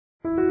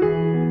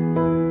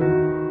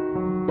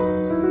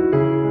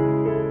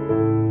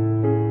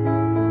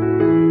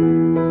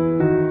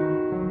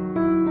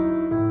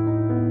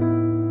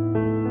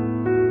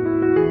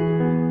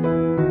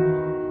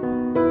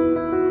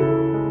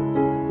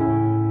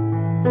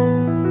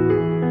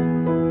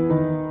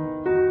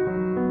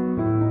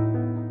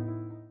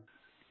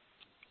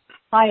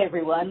Hi,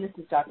 everyone. This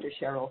is Dr.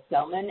 Cheryl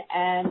Selman,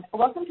 and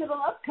welcome to the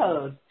Love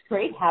Code. It's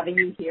great having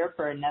you here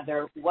for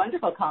another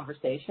wonderful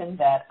conversation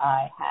that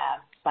I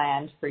have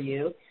planned for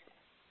you.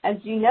 As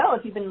you know,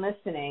 if you've been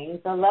listening,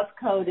 the Love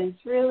Code is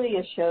really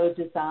a show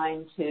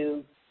designed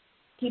to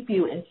keep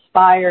you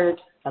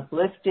inspired,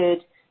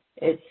 uplifted.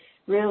 It's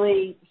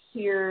really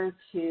here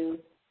to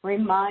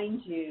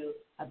remind you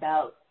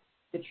about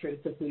the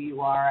truth of who you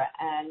are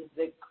and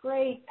the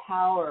great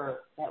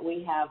power that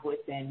we have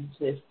within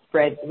to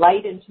spread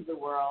light into the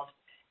world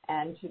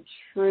and to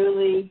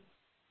truly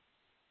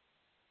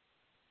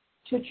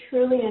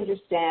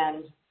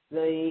understand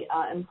the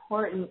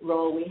important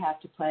role we have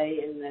to play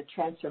in the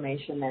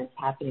transformation that's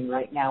happening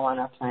right now on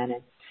our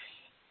planet.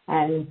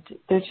 And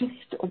there's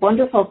just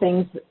wonderful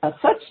things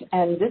such,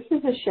 and this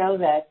is a show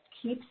that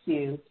keeps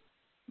you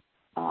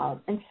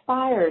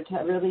inspired to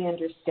really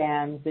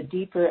understand the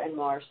deeper and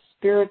more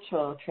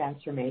spiritual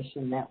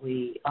transformation that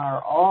we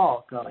are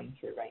all going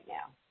through right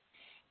now.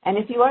 And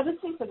if you are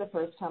listening for the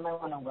first time, I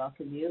want to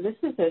welcome you. This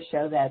is a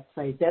show that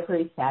plays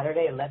every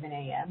Saturday, 11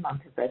 a.m. on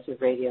Progressive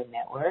Radio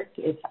Network.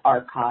 It's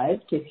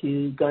archived. If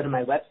you go to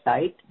my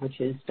website, which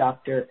is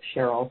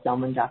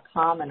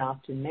drcherylselman.com, and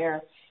often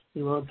there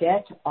you will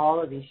get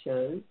all of these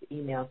shows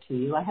emailed to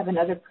you. I have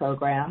another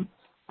program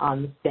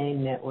on the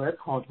same network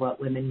called What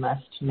Women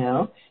Must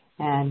Know,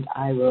 and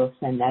I will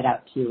send that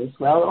out to you as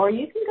well. Or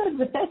you can go to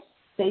the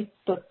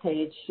Facebook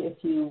page if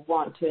you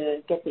want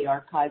to get the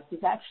archives.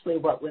 It's actually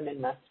What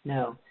Women Must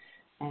Know,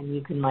 and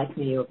you can like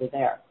me over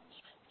there.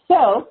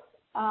 So,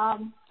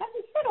 having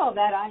said all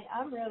that,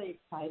 I'm really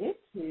excited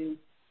to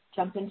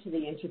jump into the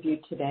interview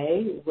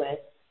today with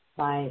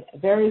my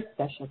very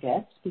special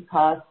guest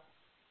because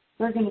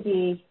we're going to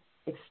be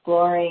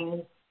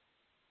exploring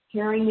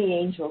Hearing the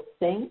Angels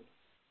Sing,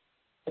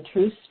 a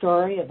true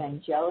story of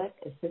angelic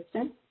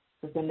assistance.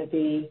 We're going to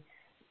be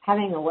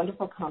having a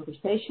wonderful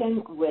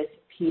conversation with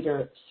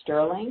Peter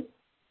Sterling,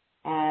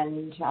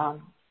 and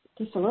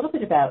just a little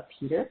bit about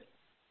Peter.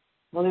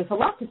 Well, there's a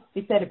lot to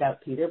be said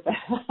about Peter, but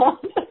I'll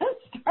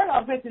start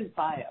off with his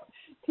bio.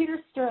 Peter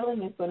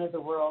Sterling is one of the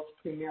world's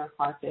premier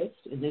harpists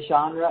in the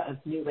genre of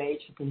New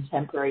Age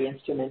contemporary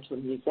instrumental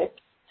music.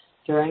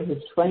 During his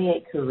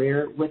 28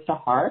 career with the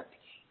harp,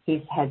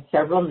 he's had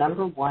several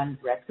 #1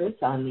 records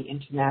on the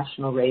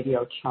international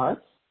radio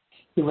charts.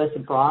 He was a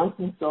bronze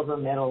and silver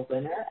medal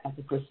winner at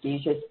the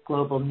prestigious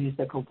Global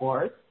Music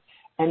Awards,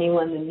 and he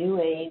won the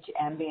New Age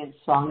Ambient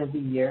Song of the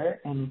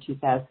Year in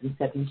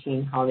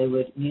 2017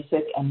 Hollywood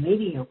Music and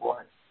Media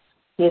Awards.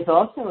 He is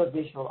also a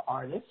visual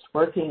artist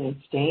working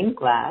in stained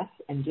glass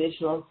and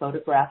digital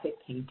photographic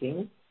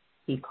paintings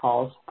he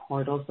calls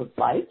Portals of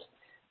Light,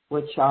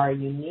 which are a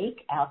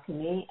unique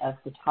alchemy of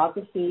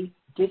photography,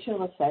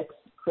 digital effects,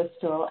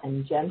 crystal,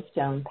 and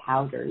gemstone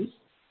powders,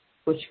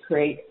 which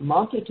create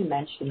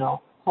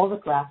multidimensional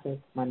holographic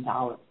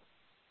mandalas.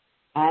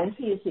 And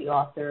he is the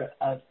author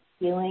of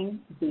Healing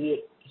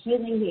the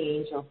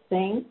Angels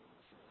Sing,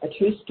 a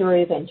true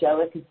story of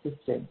angelic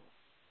assistance.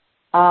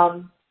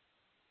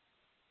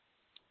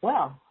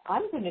 Well,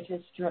 I'm going to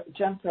just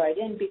jump right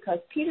in because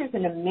Peter's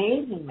an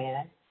amazing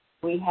man.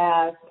 We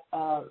have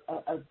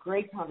a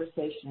great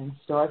conversation in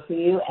store for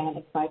you, and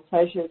it's my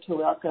pleasure to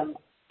welcome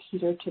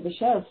Peter to the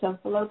show. So,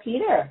 hello,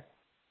 Peter.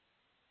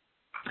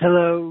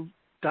 Hello,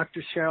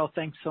 Dr. Cheryl.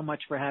 Thanks so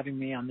much for having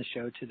me on the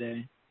show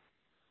today.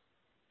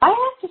 I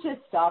have to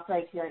just stop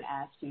right here and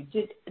ask you,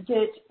 did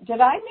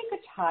I make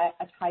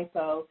a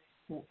typo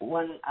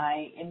when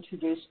I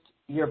introduced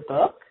your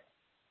book?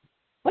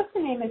 What's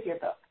the name of your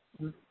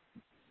book?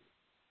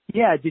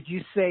 Yeah, did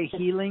you say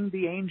Healing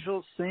the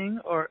Angels Sing,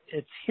 or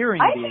it's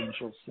Hearing the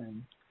Angels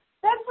Sing?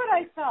 That's what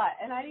I thought,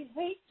 and I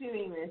hate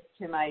doing this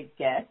to my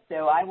guests,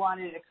 so I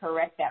wanted to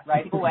correct that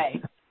right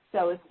away.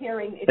 So it's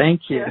Hearing the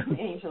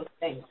Angels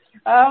Sing.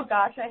 Oh,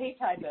 gosh, I hate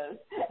typos.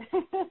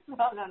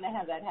 Well, I don't know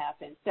how that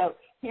happened. So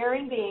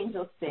Hearing the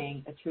Angels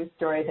Sing, a true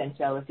story of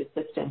angelic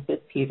assistance is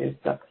Peter's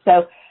book.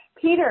 So,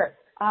 Peter,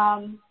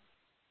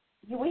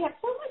 we have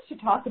so much to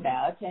talk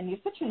about, and you're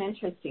such an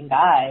interesting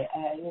guy.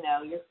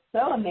 You're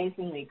so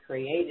amazingly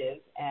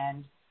creative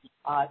and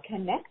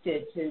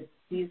connected to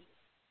these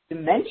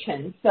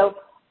dimensions. So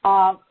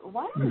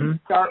why don't we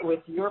start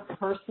with your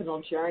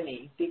personal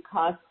journey,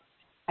 because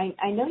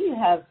I know you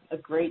have a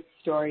great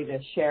story to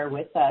share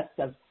with us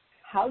of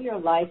how your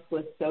life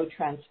was so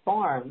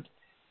transformed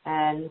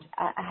and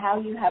how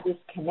you have this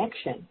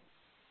connection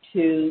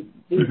to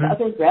these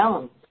other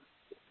realms.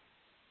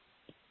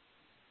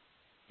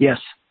 Yes.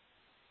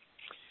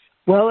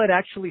 Well, it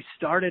actually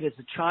started as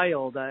a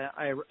child.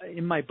 I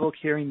in my book,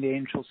 Hearing the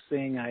Angels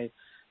Sing, I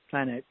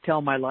kind of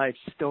tell my life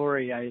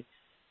story.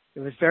 It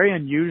was very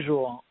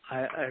unusual.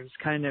 I was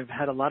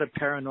had a lot of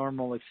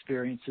paranormal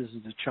experiences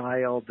as a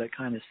child that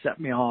kind of set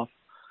me off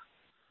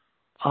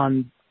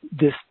on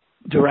this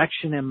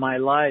direction in my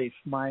life.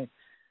 My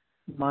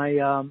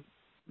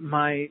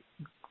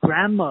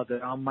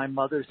grandmother on my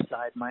mother's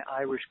side, my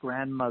Irish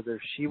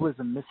grandmother, she was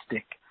a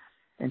mystic,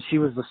 and she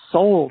was a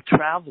soul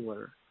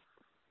traveler,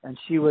 and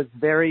she was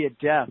very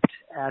adept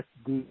at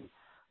the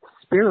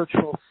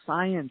spiritual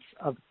science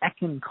of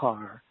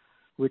Eckankar,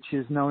 which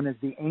is known as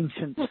the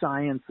ancient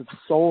science of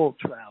soul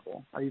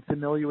travel. Are you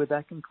familiar with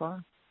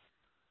Eckankar?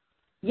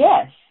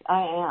 Yes,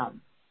 I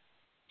am.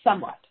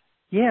 Somewhat.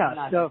 Yeah. I'm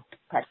not so a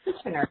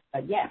practitioner,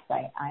 but yes,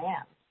 I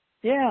am.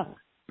 Yeah.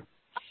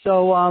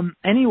 So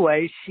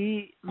anyway,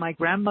 my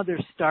grandmother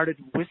started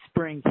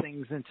whispering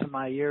things into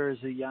my ear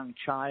as a young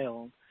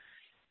child.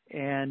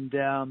 And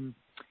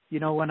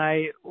when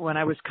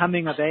I was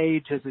coming of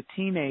age as a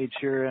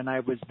teenager, and I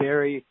was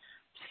very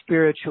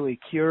spiritually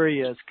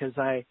curious because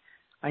I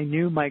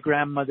knew my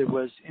grandmother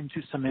was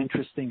into some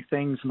interesting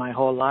things my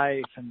whole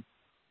life. And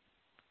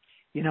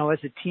as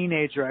a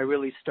teenager, I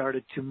really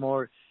started to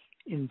more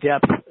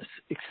in-depth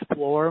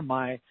explore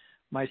my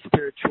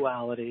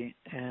spirituality.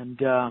 And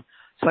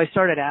so I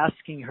started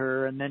asking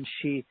her, and then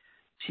she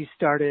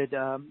started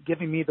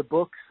giving me the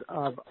books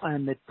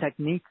and the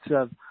techniques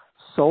of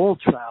soul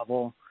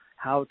travel,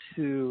 how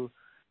to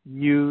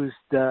use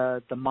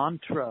the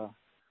mantra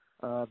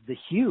of the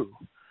HU,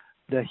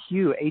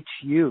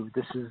 H-U.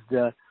 This is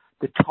the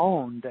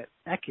tone that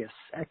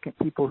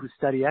people who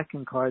study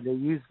Eckankar, they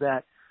use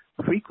that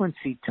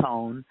frequency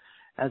tone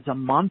as a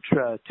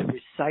mantra to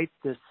recite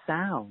this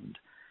sound.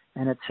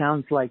 And it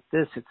sounds like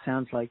this. It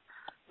sounds like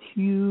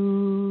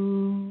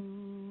HU,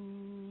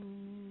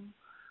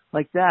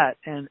 like that.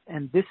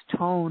 And this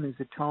tone is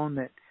a tone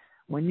that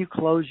when you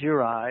close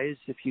your eyes,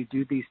 if you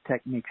do these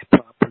techniques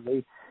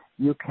properly,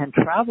 you can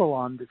travel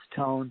on this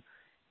tone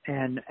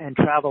and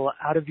travel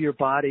out of your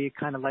body,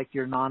 kind of like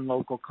your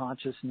non-local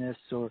consciousness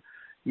or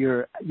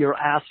your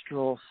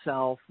astral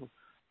self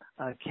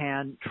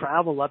can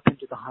travel up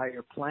into the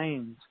higher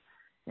planes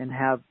and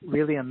have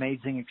really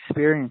amazing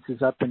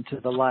experiences up into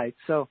the light.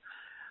 So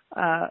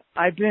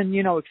I've been,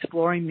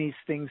 exploring these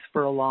things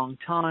for a long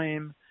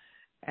time.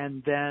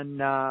 And then,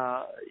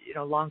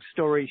 long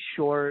story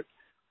short,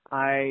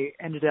 I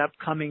ended up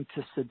coming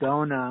to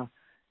Sedona,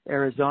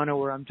 Arizona,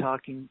 where I'm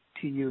talking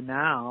to you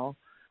now,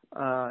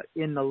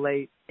 in the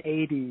late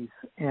 80s.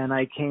 And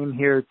I came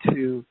here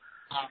to,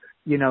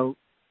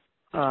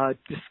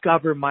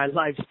 discover my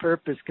life's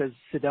purpose, because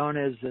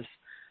Sedona is this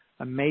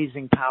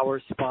amazing power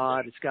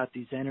spot. It's got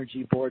these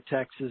energy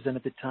vortexes, and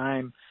at the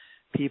time,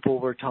 people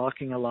were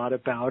talking a lot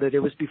about it. It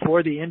was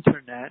before the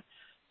internet,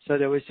 so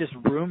there was just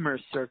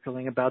rumors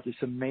circling about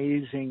this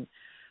amazing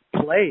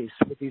place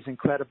with these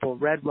incredible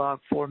red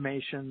rock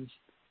formations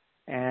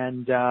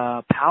and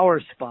power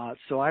spots.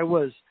 So I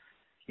was,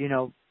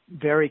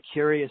 very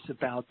curious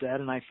about that,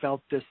 and I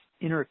felt this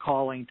inner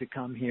calling to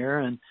come here.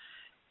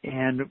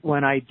 And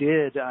when I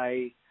did,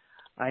 I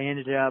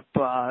ended up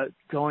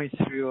going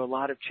through a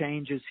lot of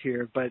changes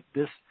here. But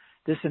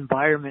this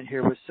environment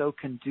here was so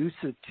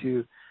conducive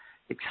to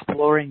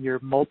exploring your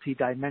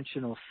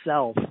multidimensional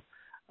self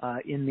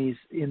in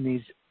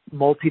these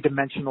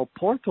multidimensional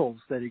portals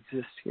that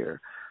exist here.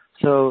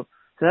 So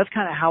that's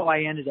kind of how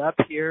I ended up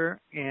here,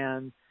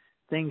 and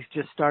things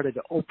just started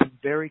to open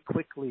very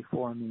quickly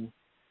for me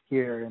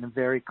here in a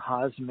very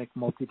cosmic,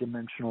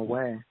 multidimensional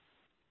way.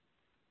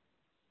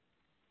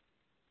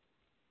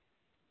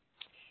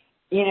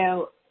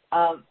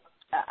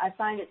 I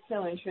find it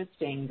so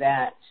interesting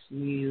that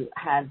you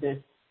had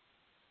this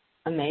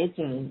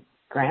amazing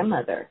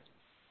grandmother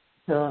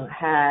who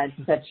had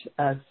such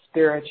a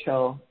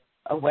spiritual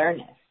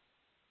awareness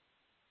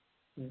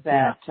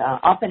that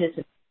often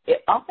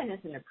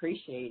isn't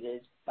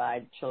appreciated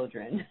by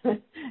children,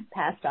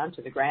 passed on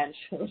to the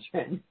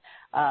grandchildren.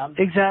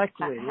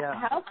 Exactly.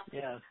 How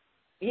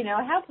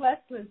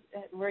blessed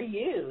were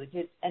you?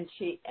 And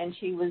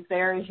she was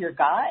there as your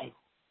guide,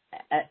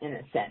 in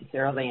a sense,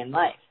 early in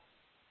life.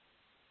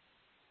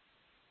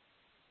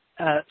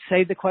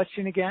 Say the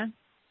question again.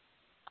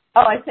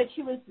 Oh, I said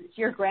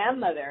your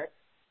grandmother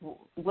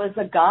was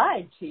a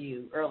guide to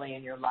you early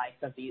in your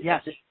life of the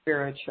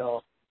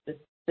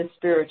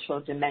spiritual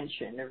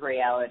dimension of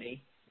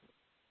reality.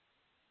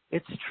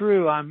 It's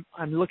true. I'm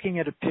looking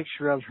at a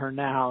picture of her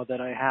now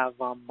that I have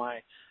on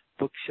my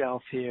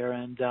bookshelf here,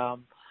 and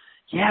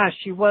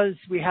she was.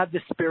 We had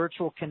this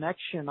spiritual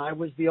connection. I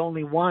was the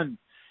only one,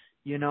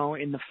 in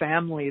the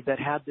family that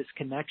had this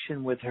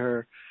connection with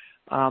her.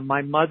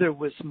 My mother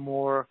was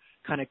more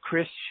kind of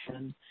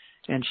Christian,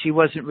 and she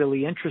wasn't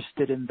really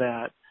interested in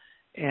that.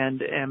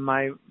 And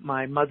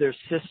my mother's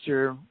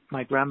sister,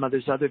 my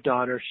grandmother's other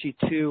daughter, she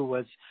too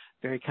was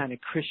very kind of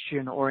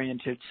Christian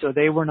oriented. So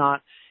they were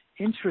not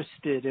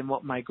interested in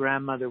what my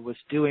grandmother was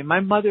doing.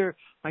 My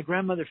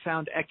grandmother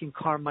found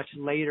Eckankar much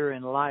later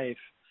in life.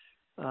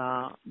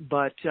 And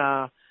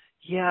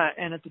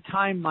at the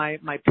time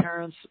my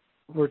parents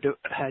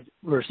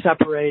were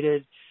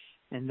separated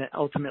and then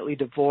ultimately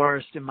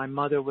divorced, and my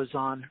mother was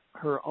on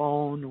her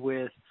own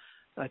with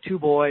 2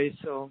 boys.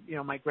 So,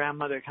 my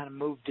grandmother kind of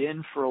moved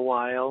in for a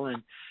while,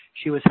 and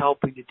she was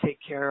helping to take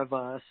care of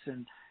us,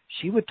 and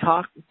she would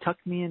tuck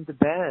me into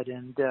bed.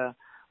 And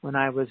when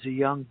I was a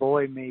young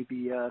boy,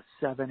 maybe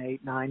 7,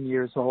 8, 9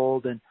 years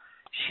old, and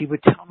she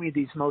would tell me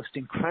these most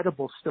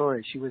incredible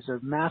stories. She was a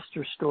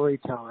master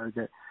storyteller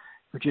that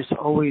would just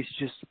always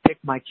just pick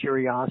my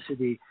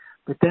curiosity.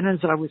 But then as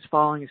I was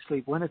falling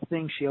asleep, one of the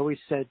things she always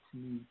said to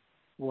me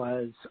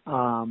was,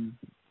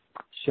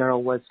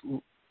 Cheryl, was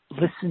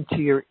listen to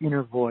your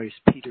inner voice,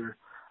 Peter.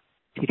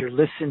 Peter,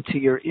 listen to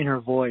your inner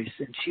voice.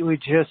 And she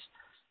would just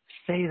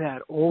say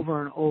that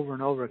over and over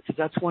and over, because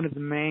that's one of the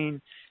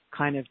main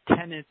kind of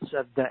tenets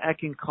of the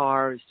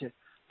Eckankar, is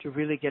to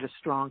really get a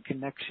strong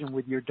connection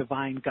with your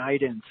divine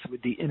guidance,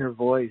 with the inner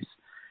voice.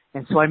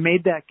 And so I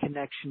made that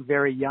connection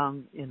very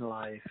young in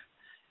life.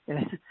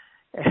 And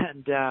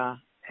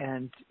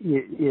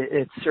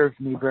it served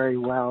me very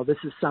well.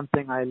 This is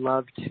something I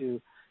love to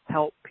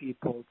help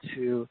people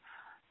to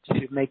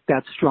make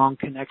that strong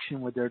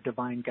connection with their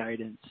divine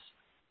guidance.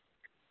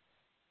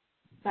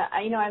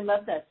 I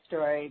love that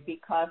story,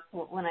 because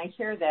when I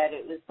hear that,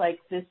 it was like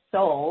this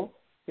soul,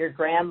 your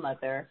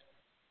grandmother,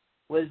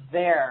 was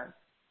there,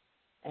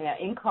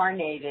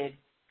 incarnated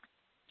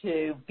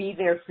to be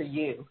there for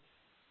you,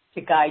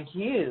 to guide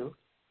you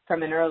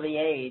from an early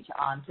age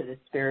onto the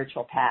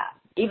spiritual path.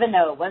 Even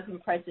though it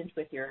wasn't present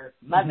with your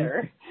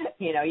mother,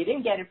 you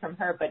didn't get it from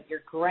her, but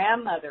your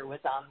grandmother was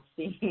on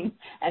the scene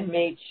and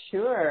made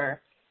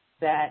sure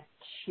that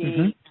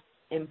she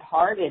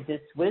imparted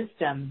this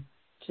wisdom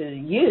to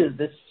you,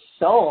 the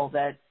soul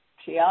that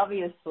she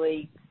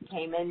obviously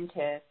came in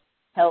to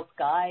help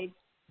guide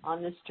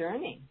on this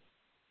journey.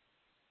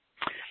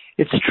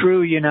 It's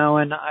true,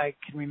 and I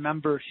can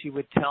remember she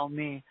would tell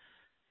me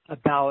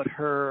about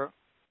her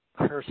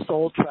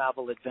soul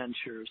travel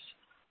adventures.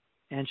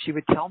 And she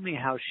would tell me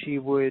how she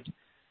would,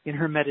 in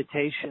her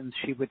meditations,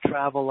 she would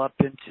travel up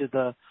into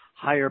the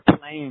higher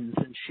planes,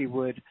 and she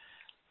would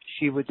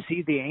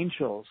see the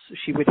angels.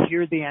 She would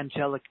hear the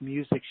angelic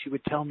music. She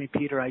would tell me,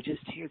 Peter, I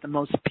just hear the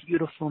most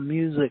beautiful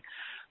music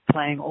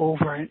playing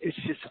over, and it's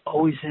just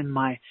always in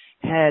my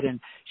head.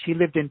 And she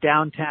lived in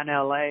downtown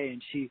LA,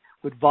 and she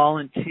would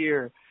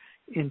volunteer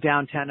in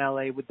downtown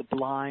LA with the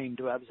blind.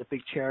 That was a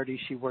big charity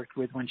she worked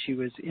with when she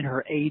was in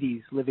her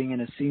 80s, living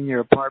in a senior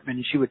apartment.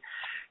 And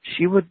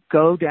she would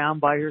go down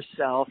by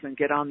herself and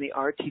get on the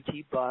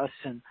RTT bus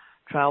and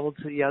travel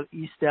to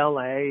East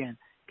LA and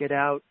get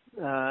out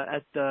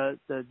at the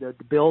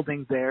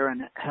building there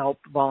and help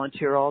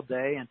volunteer all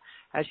day. And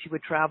as she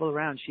would travel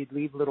around, she'd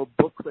leave little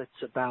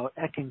booklets about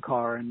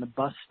Eckankar and the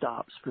bus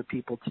stops for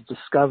people to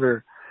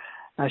discover.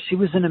 She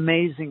was an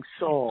amazing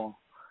soul,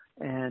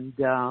 and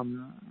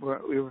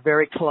we were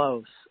very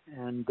close.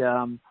 And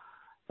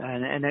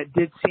it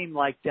did seem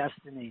like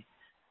destiny.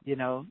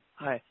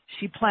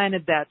 She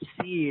planted that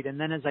seed, and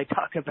then as I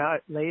talk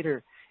about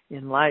later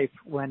in life,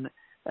 when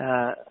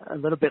a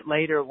little bit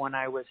later, when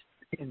I was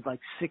in like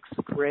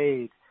 6th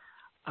grade,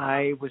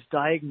 I was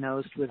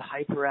diagnosed with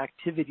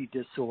hyperactivity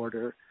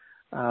disorder.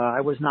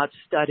 I was not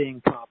studying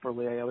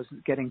properly. I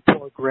wasn't getting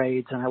poor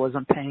grades, and I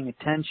wasn't paying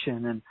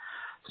attention. And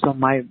so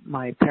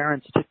my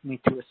parents took me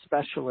to a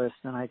specialist,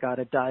 and I got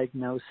a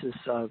diagnosis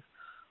of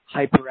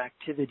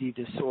hyperactivity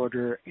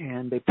disorder,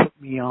 and they put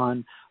me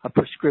on a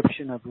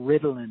prescription of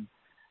Ritalin.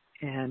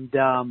 And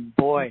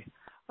boy,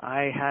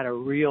 I had a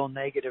real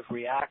negative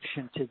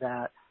reaction to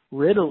that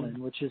Ritalin,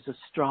 which is a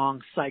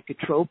strong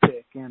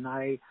psychotropic, and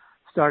I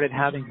started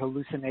having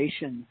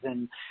hallucinations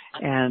and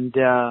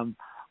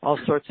all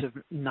sorts of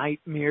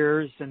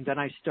nightmares, and then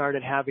I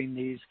started having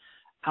these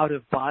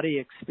out-of-body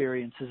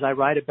experiences. I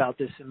write about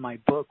this in my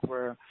book,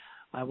 where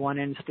one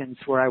instance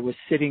where I was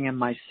sitting in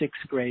my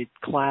 6th grade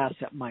class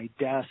at my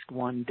desk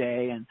one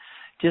day and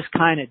just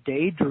kind of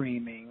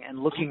daydreaming and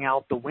looking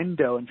out the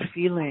window and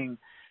feeling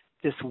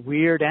this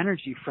weird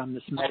energy from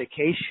this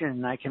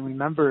medication. I can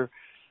remember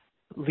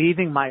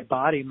leaving my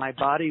body. My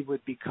body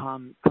would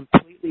become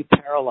completely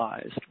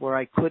paralyzed, where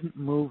I couldn't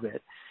move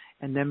it.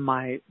 And then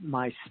my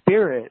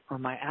spirit, or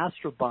my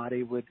astral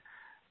body, would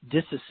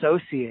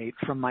disassociate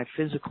from my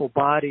physical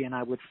body, and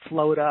I would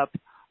float up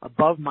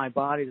above my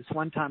body. This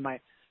one time I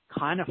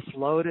kind of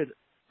floated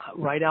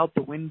right out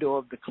the window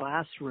of the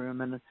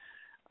classroom, and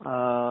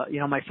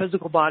my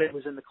physical body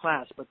was in the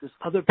class, but this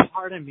other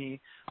part of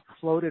me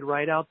floated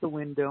right out the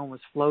window and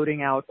was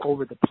floating out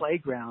over the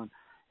playground.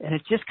 And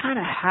it just kind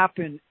of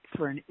happened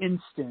for an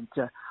instant.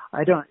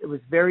 It was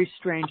a very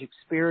strange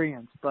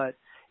experience, but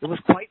it was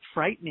quite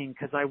frightening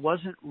because I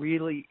wasn't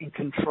really in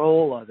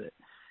control of it.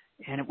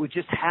 And it would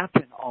just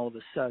happen all of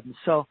a sudden.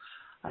 So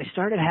I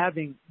started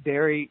having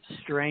very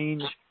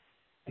strange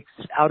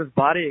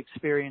out-of-body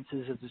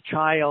experiences as a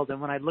child.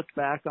 And when I look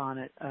back on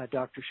it,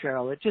 Dr.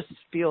 Cheryl, it just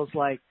feels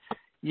like,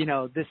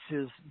 this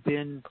has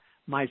been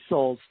my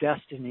soul's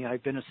destiny.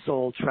 I've been a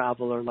soul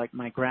traveler like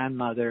my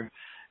grandmother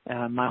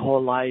my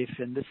whole life,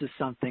 and this is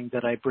something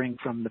that I bring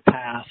from the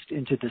past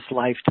into this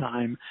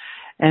lifetime.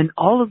 And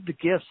all of the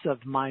gifts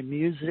of my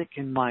music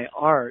and my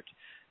art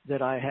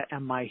that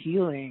and my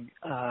healing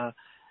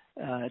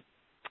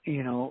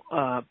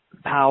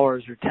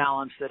powers or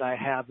talents that I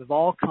have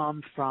all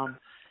come from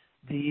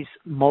these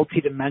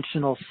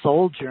multidimensional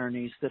soul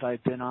journeys that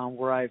I've been on,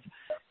 where I've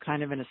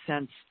kind of, in a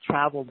sense,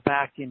 traveled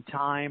back in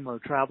time or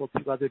traveled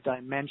to other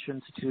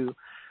dimensions to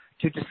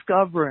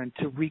discover and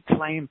to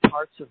reclaim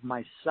parts of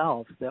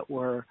myself that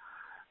were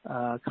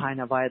I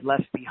had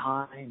left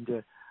behind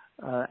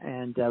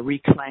and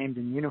reclaimed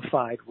and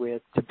unified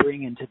with to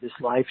bring into this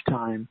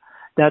lifetime.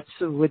 That's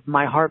with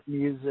my harp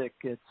music.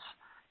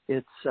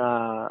 It's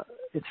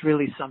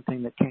really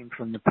something that came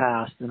from the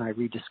past, and I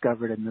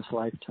rediscovered in this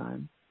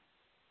lifetime.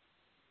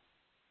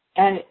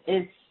 And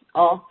it's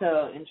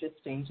also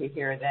interesting to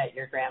hear that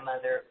your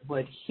grandmother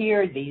would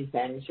hear these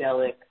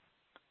angelic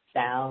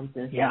sounds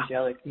and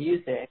angelic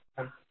music.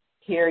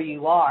 Here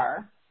you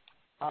are,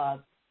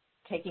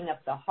 taking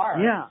up the harp,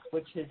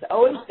 which has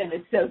always been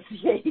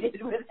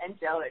associated with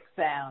angelic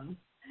sounds.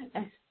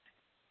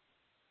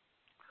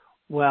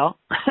 Well,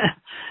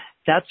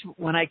 that's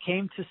when I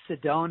came to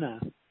Sedona,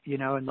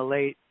 in the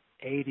late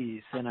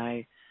 80s, and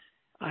I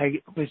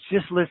was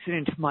just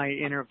listening to my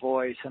inner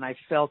voice, and I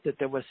felt that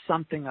there was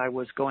something I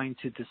was going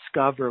to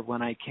discover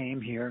when I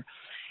came here.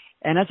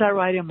 And as I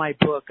write in my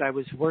book, I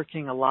was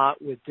working a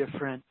lot with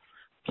different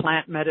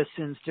plant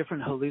medicines,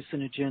 different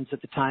hallucinogens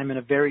at the time in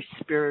a very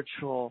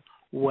spiritual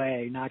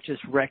way, not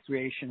just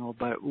recreational,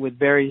 but with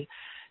very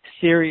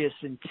serious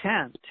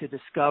intent to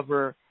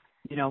discover,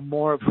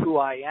 more of who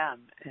I am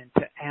and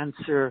to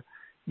answer,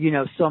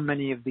 so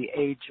many of the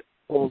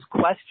age-old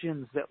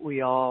questions that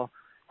we all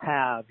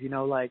have,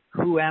 like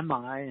who am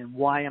I and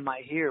why am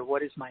I here?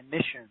 What is my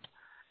mission?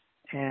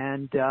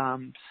 And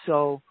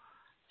so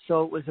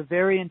it was a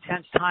very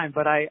intense time,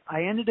 but I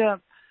ended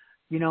up,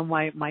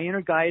 my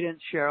inner guidance,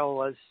 Cheryl,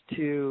 was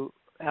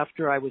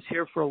after I was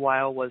here for a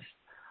while,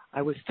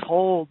 I was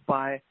told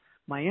by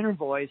my inner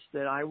voice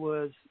that I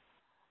was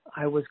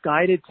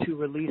guided to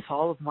release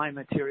all of my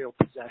material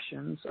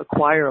possessions,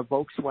 acquire a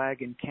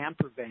Volkswagen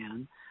camper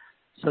van,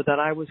 so that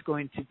I was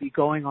going to be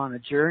going on a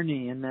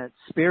journey, and that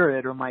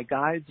spirit or my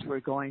guides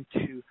were going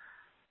to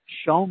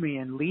show me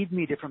and lead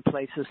me different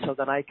places so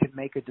that I could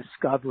make a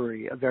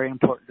discovery, a very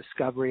important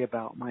discovery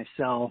about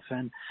myself.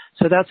 And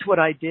so that's what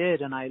I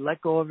did, and I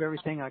let go of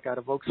everything. I got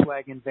a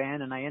Volkswagen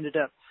van, and I ended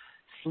up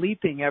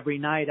sleeping every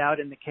night out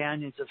in the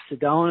canyons of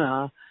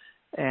Sedona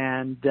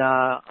and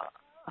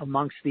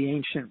amongst the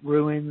ancient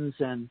ruins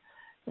and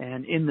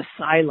in the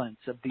silence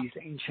of these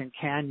ancient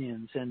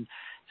canyons, and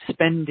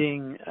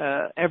spending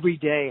every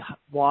day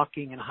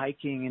walking and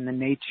hiking in the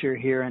nature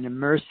here and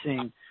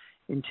immersing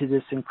into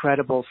this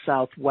incredible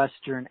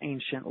southwestern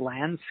ancient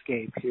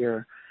landscape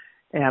here.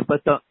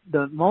 But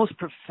the most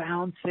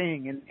profound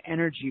thing in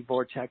energy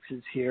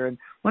vortexes here, and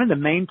one of the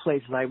main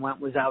places I went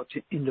was out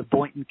into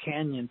Boynton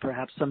Canyon.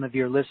 Perhaps some of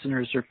your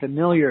listeners are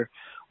familiar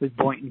with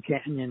Boynton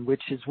Canyon,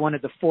 which is one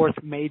of the four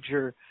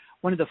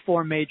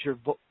major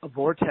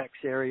vortex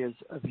areas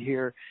of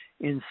here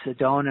in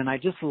Sedona. And I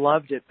just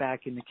loved it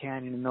back in the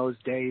canyon in those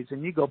days.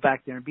 And you go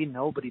back there and be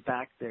nobody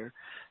back there.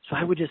 So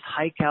I would just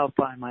hike out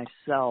by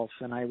myself,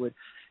 and I would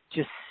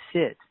just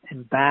sit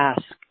and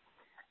bask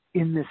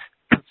in this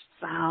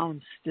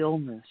profound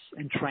stillness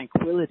and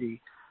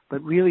tranquility,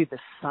 but really the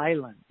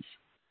silence,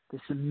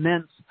 this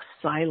immense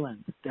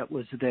silence that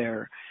was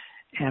there.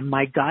 And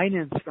my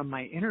guidance from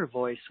my inner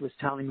voice was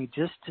telling me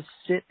just to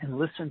sit and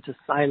listen to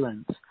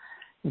silence.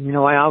 And,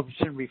 I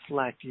often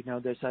reflect,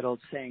 there's that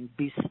old saying,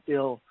 be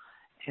still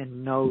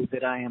and know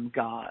that I am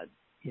God,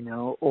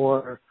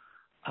 or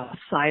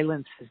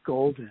silence is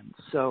golden.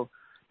 So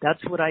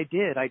that's what I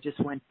did. I just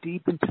went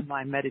deep into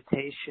my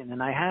meditation,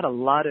 and I had a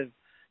lot of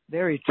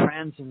very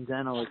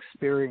transcendental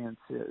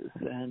experiences.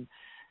 And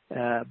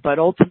but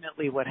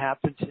ultimately what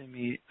happened to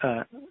me,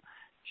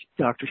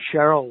 Dr.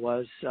 Cheryl,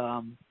 was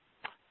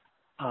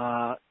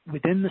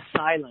within the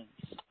silence,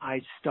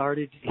 I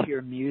started to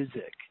hear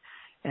music.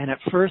 And at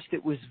first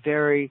it was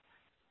very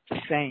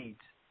faint,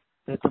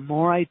 but the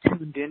more I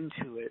tuned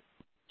into it,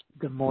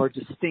 the more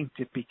distinct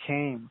it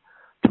became,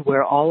 to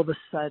where all of a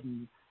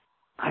sudden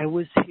I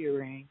was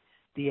hearing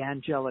the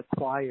angelic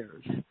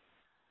choirs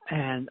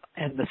and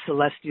the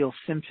celestial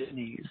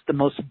symphonies, the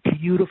most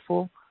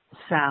beautiful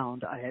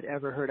sound I had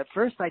ever heard. At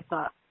first I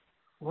thought,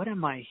 what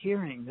am I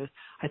hearing?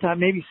 I thought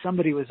maybe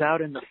somebody was out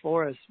in the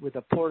forest with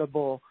a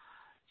portable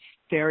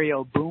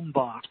stereo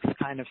boombox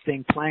kind of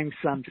thing, playing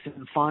some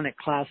symphonic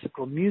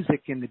classical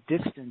music in the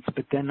distance.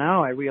 But then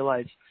now I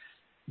realized,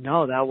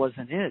 no, that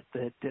wasn't it.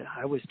 That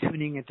I was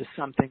tuning into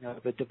something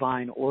of a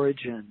divine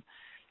origin,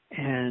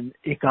 and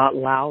it got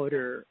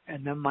louder.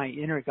 And then my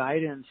inner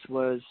guidance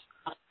was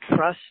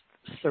trust,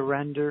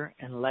 surrender,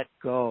 and let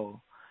go,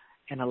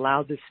 and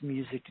allow this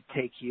music to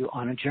take you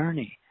on a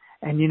journey.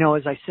 And,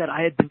 as I said,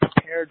 I had been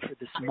prepared for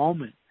this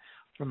moment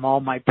from all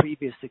my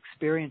previous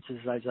experiences,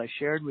 as I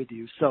shared with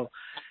you. So,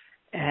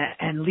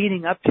 and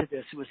leading up to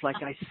this, it was like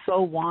I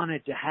so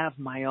wanted to have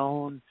my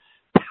own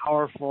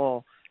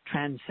powerful,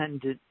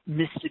 transcendent,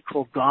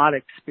 mystical God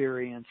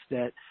experience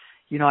that,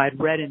 I'd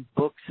read in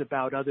books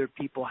about other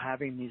people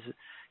having these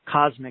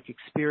cosmic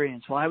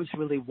experiences. Well, I was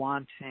really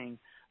wanting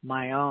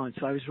my own.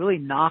 So I was really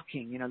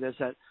knocking. There's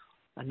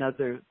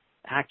another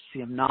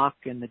axiom, knock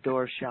and the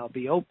door shall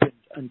be opened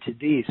unto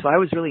thee. So I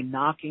was really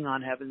knocking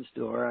on heaven's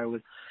door. I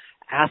was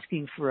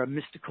asking for a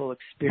mystical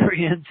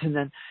experience, and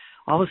then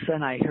all of a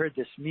sudden I heard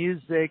this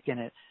music, and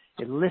it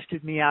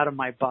lifted me out of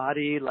my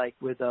body, like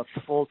with a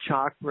full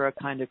chakra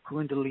kind of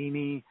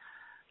kundalini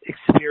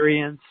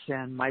experience,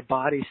 and my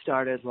body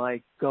started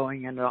like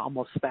going into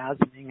almost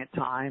spasming at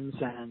times,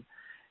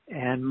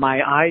 and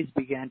my eyes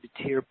began to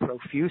tear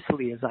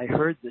profusely as I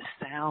heard the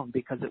sound,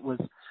 because it was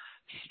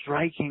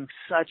striking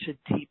such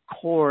a deep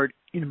chord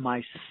in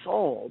my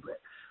soul.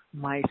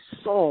 My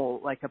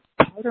soul, like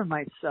a part of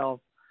myself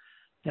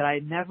that I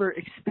never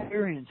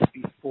experienced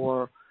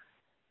before,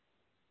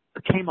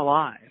 came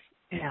alive,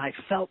 and I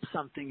felt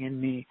something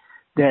in me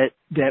that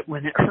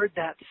when it heard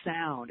that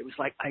sound, it was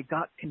like I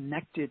got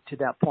connected to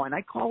that point.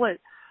 I call it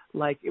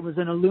like it was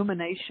an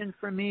illumination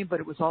for me, but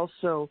it was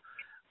also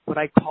what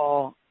I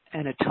call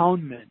an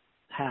atonement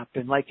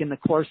happened, like in the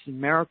Course in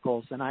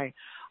Miracles. And I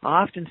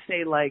often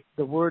say, like,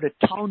 the word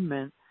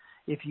atonement,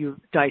 if you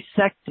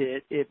dissect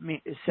it, it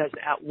says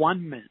at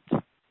one-ment,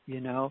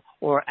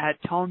 or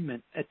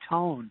atonement, at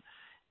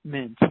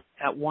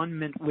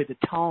one-ment with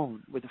a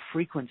tone, with a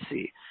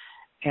frequency.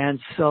 And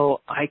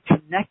so I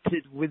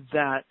connected with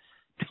that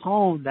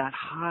tone, that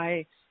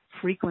high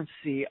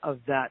frequency of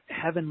that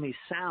heavenly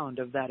sound,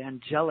 of that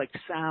angelic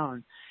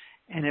sound,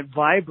 and it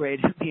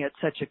vibrated me at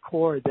such a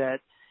chord that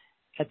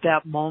at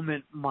that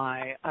moment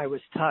I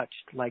was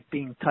touched, like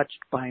being touched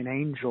by an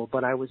angel,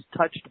 but I was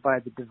touched by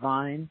the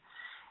divine,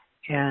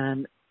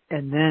 and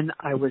then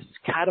I was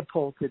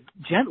catapulted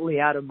gently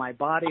out of my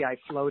body. I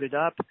floated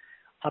up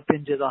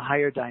into the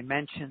higher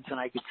dimensions, and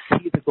I could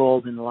see the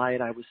golden light.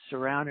 I was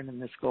surrounded in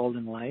this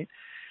golden light.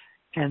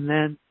 And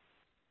then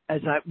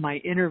my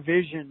inner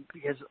vision,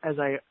 because as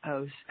I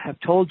have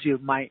told you,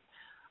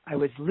 I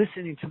was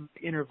listening to my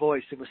inner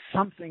voice. It was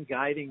something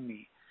guiding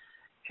me.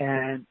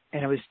 And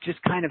it was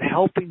just kind of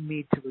helping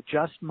me to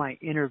adjust my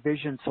inner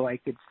vision so I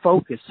could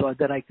focus, so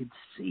that I could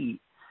see,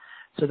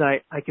 so that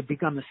I could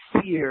become a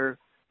seer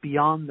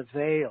beyond the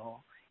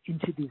veil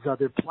into these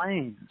other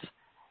planes.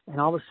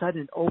 And all of a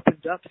sudden it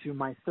opened up through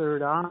my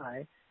third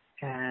eye,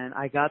 and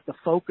I got the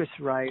focus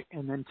right.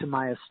 And then to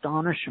my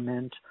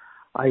astonishment,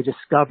 I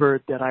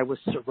discovered that I was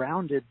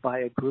surrounded by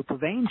a group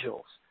of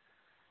angels.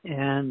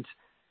 And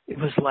it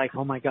was like,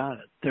 oh my God,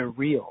 they're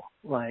real.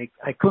 Like,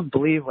 I couldn't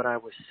believe what I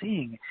was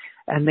seeing.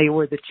 And they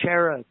were the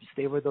cherubs.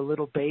 They were the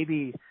little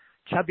baby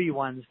chubby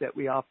ones that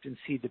we often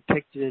see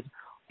depicted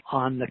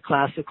on the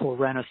classical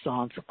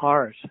Renaissance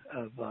art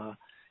of,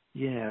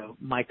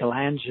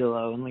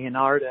 Michelangelo and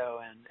Leonardo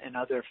and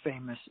other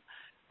famous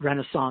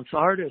Renaissance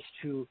artists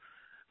who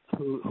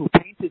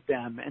painted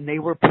them. And they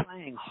were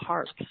playing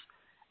harps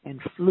and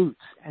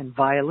flutes and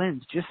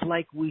violins, just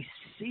like we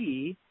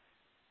see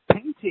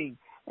painting.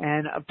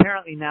 And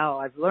apparently now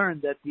I've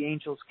learned that the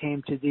angels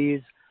came to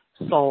these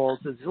souls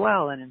as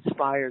well and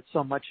inspired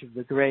so much of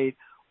the great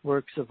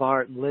works of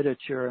art and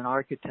literature and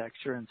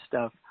architecture and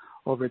stuff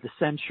over the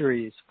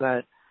centuries.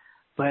 But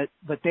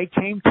they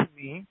came to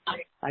me.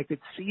 I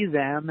could see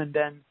them, and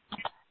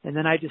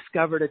then I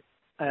discovered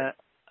a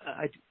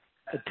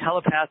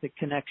telepathic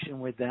connection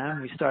with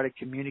them. We started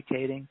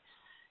communicating,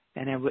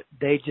 and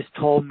they just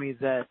told me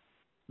that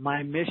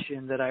my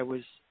mission that I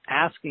was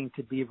asking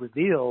to be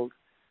revealed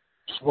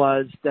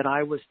was that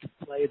I was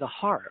to play the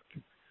harp,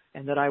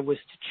 and that I was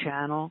to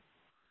channel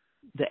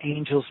the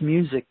angels'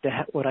 music,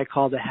 what I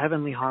call the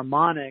heavenly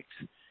harmonics,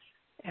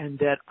 and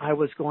that I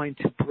was going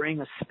to bring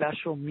a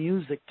special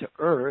music to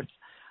earth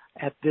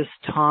at this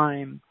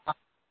time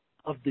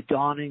of the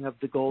dawning of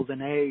the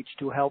golden age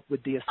to help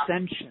with the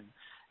ascension,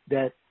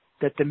 that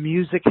the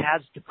music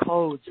has the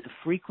codes, the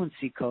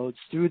frequency codes,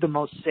 through the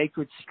most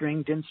sacred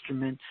stringed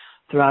instrument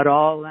throughout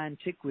all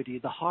antiquity,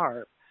 the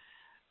harp,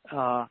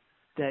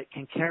 that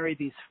can carry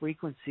these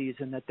frequencies,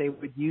 and that they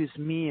would use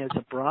me as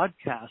a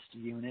broadcast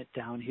unit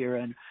down here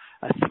and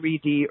a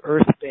 3D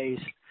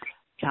earth-based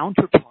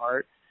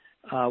counterpart,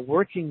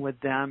 working with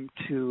them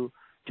to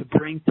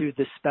bring through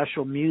this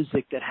special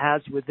music that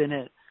has within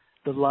it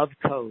the love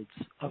codes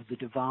of the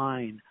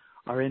divine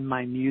are in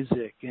my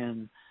music,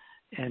 and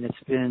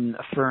it's been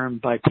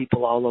affirmed by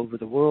people all over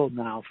the world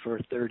now for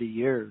 30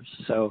 years.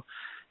 So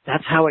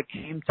that's how it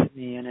came to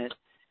me, and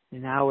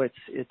now it's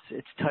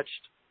touched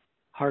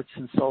hearts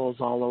and souls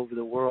all over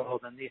the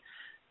world. And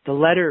the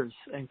letters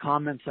and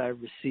comments I've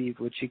received,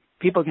 which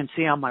people can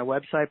see on my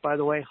website, by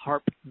the way,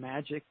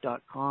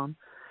 harpmagic.com,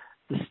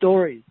 the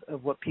stories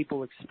of what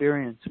people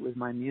experience with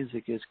my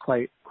music is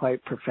quite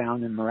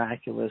profound and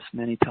miraculous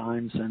many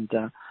times, and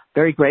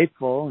very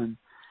grateful. And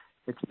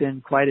it's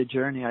been quite a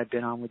journey I've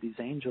been on with these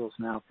angels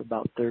now for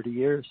about 30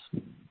 years.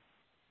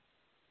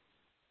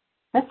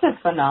 That's a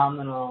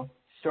phenomenal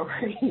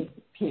story,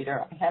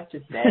 Peter, I have to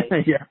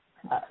say. Yeah.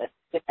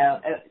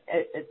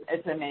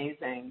 It's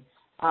amazing.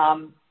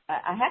 I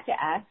have to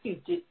ask you,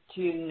 did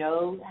you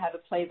know how to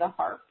play the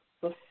harp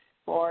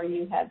before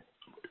you had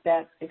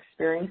that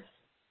experience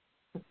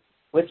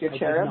with your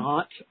cherub?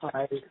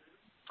 I did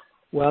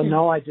not.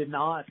 No, I did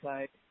not.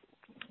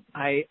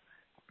 I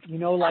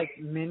like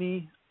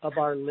many of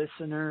our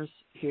listeners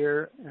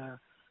here,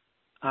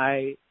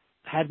 I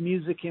had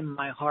music in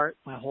my heart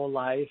my whole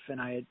life, and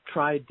I had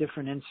tried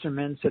different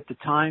instruments. At the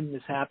time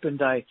this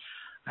happened, I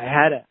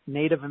had a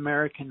Native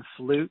American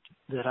flute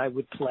that I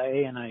would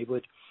play, and I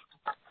would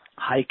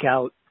hike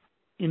out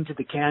into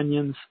the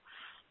canyons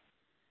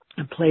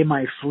and play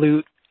my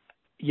flute,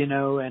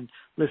 and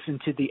listen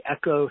to the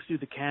echo through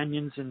the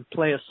canyons and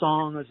play a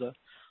song as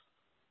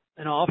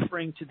an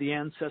offering to the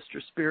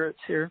ancestor spirits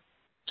here.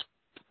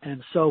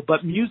 And so,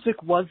 but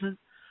music wasn't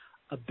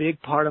a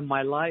big part of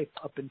my life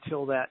up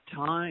until that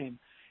time.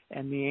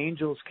 And the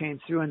angels came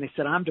through and they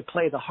said, I'm to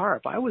play the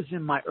harp. I was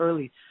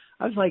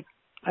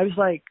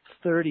like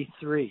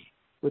 33,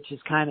 which is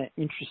kind of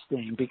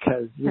interesting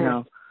because,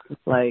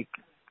 like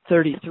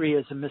 33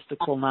 is a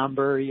mystical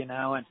number,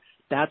 and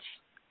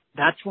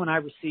that's when I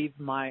received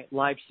my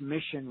life's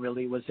mission,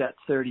 really, was at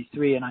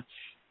 33. And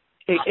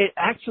it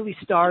actually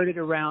started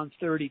around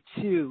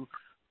 32,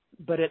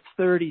 but at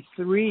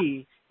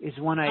 33 is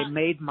when I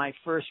made my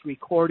first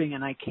recording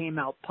and I came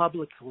out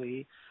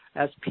publicly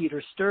as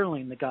Peter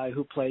Sterling, the guy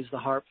who plays the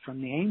harp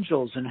from the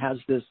Angels and has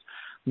this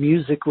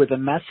music with a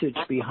message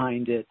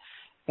behind it.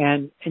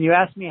 And you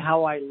asked me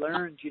how I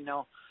learned,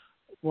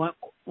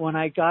 when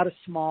I got a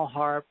small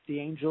harp, the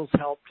Angels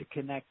helped to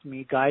connect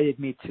me, guided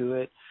me to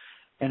it.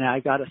 And I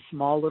got a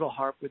small little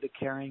harp with a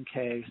carrying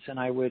case, and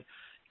I would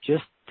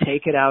just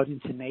take it out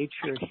into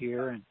nature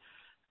here and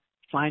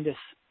find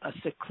a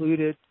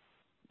secluded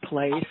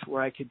place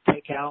where I could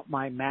take out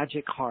my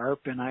magic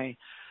harp, and I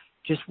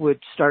just would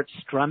start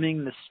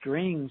strumming the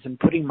strings and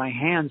putting my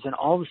hands, and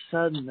all of a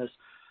sudden this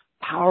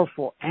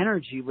powerful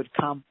energy would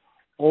come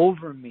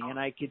over me, and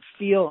I could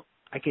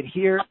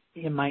hear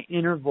in my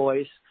inner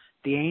voice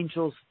the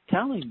angels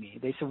telling me.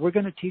 They said, we're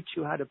going to teach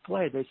you how to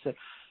play. They said,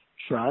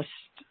 trust,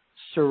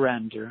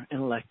 surrender,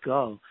 and let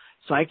go.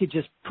 So I could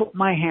just put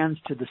my hands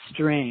to the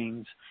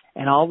strings,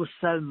 and all of a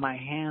sudden my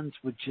hands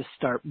would just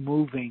start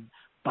moving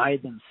by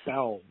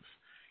themselves.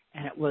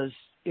 And it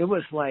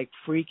was like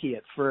freaky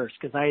at first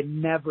because I had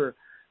never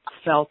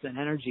felt an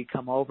energy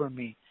come over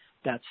me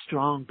that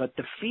strong. But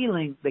the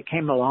feeling that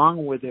came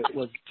along with it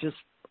was just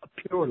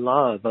a pure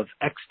love of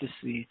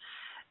ecstasy.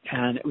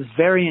 And it was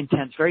very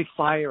intense, very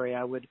fiery.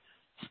 I would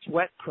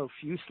sweat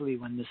profusely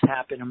when this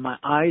happened, and my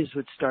eyes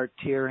would start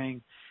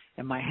tearing,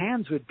 and my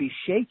hands would be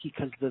shaky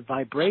because the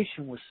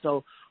vibration was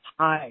so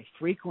high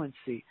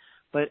frequency.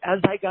 But as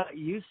I got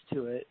used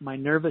to it, my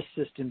nervous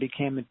system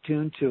became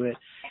attuned to it.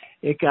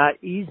 It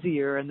got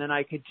easier, and then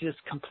I could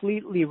just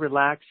completely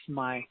relax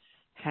my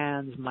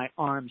hands, my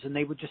arms, and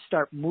they would just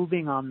start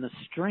moving on the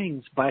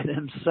strings by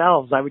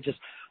themselves. I would just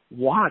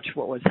watch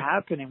what was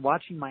happening,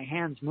 watching my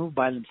hands move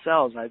by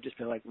themselves. I'd just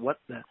be like, what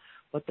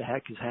the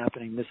heck is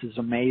happening? This is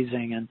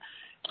amazing.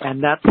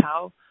 And that's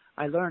how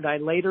I learned. I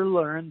later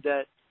learned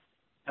that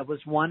there was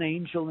one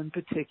angel in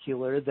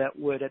particular that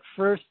would at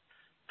first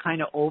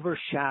kind of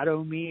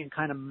overshadow me and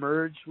kind of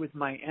merge with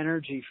my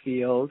energy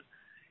field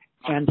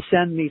and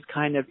send these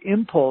kind of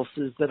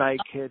impulses that I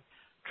could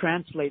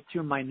translate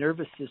through my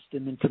nervous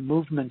system into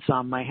movements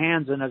on my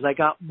hands. And as I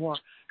got more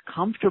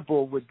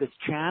comfortable with this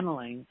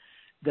channeling,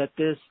 that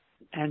this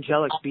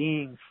angelic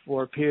being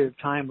for a period of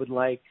time would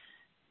like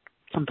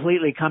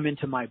completely come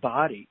into my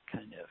body,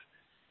 kind of.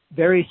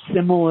 Very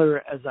similar,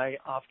 as I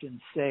often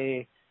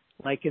say,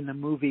 like in the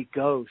movie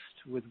Ghost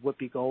with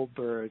Whoopi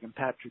Goldberg and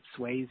Patrick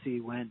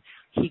Swayze, when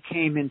he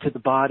came into the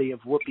body of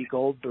Whoopi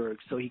Goldberg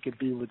so he could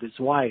be with his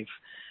wife.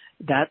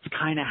 That's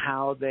kind of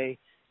how they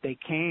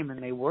came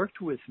and they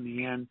worked with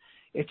me. And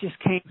it just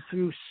came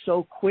through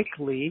so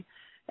quickly.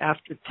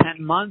 After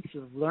 10 months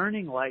of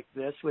learning like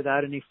this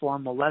without any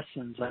formal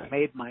lessons, I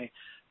made my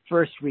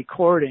first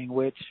recording,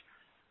 which,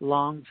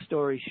 long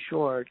story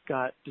short,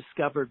 got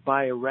discovered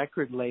by a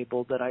record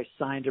label that I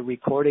signed a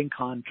recording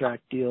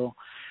contract deal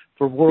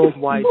for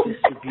worldwide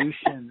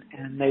distribution,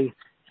 and they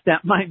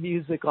sent my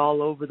music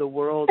all over the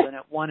world, and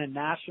it won a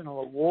national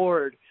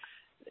award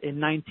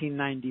in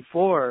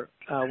 1994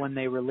 when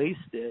they released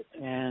it.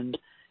 And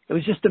it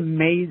was just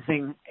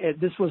amazing.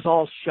 This was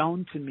all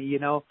shown to me,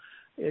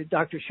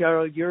 Dr.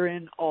 Cheryl, you're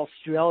in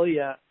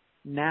Australia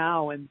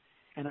now, and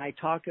I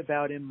talk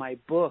about in my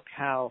book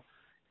how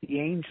the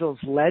angels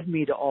led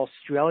me to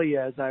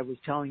Australia. As I was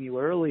telling you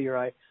earlier,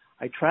 I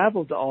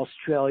traveled to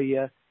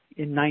Australia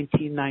in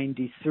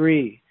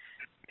 1993,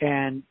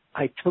 and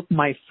I took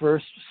my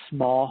first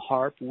small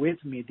harp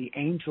with me. The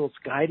angels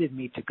guided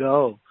me to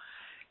go,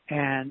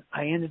 and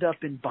I ended up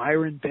in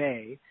Byron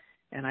Bay,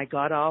 and I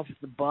got off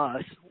the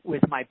bus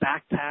with my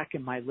backpack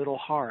and my little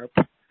harp,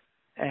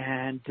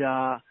 and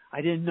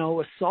I didn't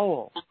know a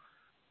soul.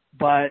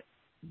 But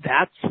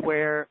that's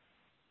where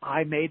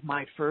I made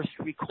my first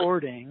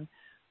recording,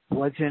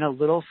 was in a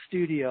little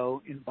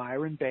studio in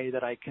Byron Bay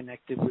that I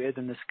connected with,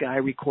 and this guy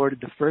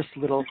recorded the first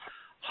little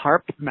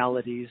harp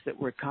melodies that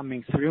were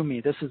coming through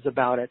me. This is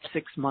about at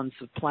 6 months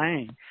of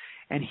playing.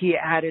 And he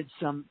added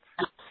some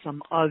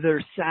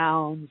other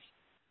sounds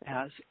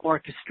as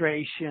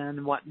orchestration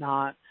and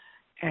whatnot.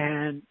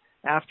 And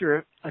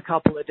after a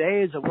couple of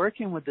days of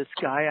working with this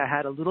guy, I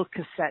had a little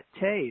cassette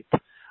tape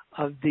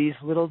of these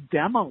little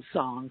demo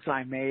songs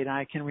I made.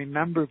 I can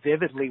remember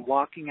vividly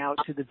walking out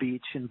to the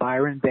beach in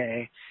Byron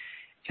Bay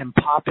and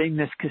popping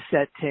this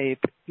cassette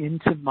tape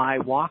into my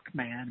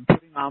Walkman,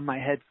 putting on my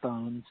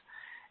headphones.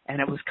 And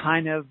it was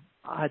kind of,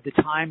 at the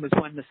time, was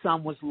when the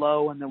sun was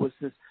low and there was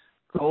this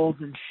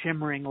golden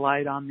shimmering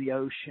light on the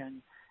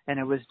ocean, and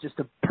it was just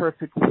a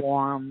perfect,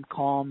 warm,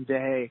 calm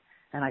day.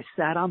 And I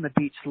sat on the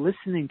beach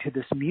listening to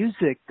this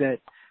music that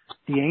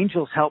the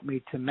angels helped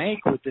me to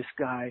make with this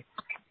guy.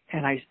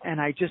 And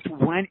I just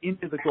went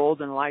into the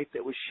golden light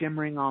that was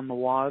shimmering on the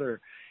water,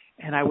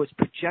 and I was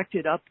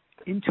projected up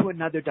into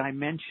another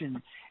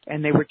dimension.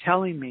 And they were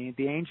telling me,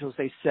 the angels,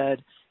 they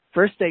said,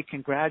 first they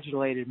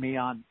congratulated me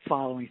on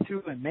following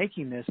through and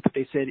making this, but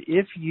they said,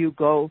 if you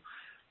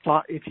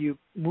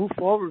move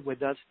forward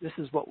with us, this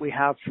is what we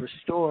have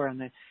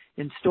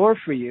in store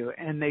for you.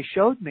 And they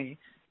showed me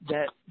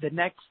that the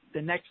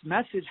next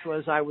message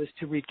was I was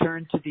to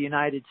return to the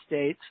United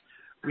States,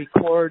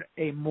 record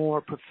a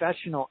more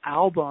professional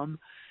album,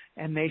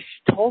 and they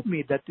told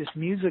me that this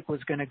music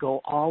was going to go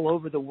all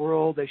over the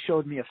world. They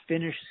showed me a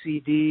finished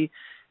CD.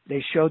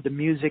 They showed the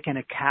music in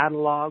a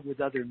catalog with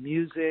other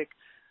music,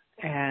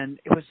 and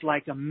it was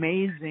like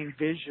amazing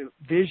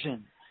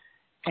vision.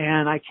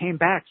 And I came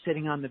back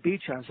sitting on the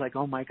beach. I was like,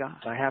 oh my God,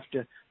 I have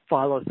to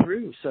follow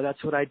through. So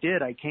that's what I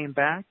did. I came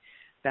back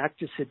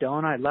to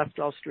Sedona. I left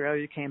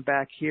Australia, came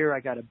back here. I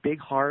got a big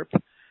harp,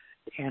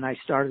 and I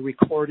started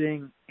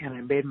recording, and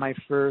I made my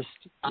first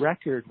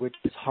record, which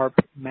is Harp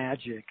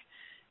Magic.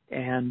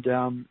 And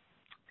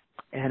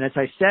as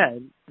I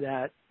said,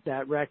 that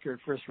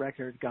first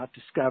record got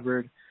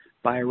discovered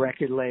by a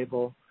record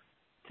label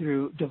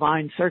through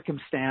divine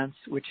circumstance,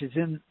 which is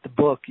in the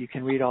book. You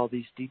can read all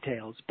these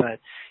details, but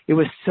it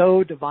was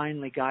so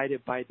divinely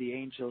guided by the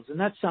angels. And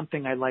that's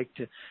something I like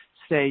to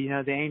say,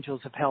 the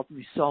angels have helped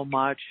me so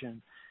much.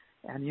 And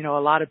a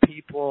lot of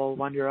people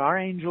wonder, are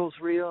angels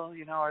real?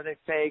 Are they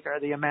fake? Are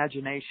they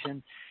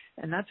imagination?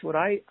 And that's what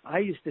I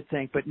used to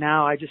think. But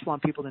now I just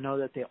want people to know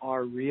that they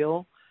are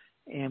real,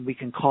 and we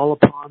can call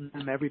upon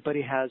them.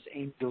 Everybody has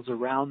angels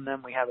around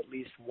them. We have at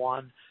least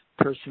one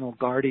personal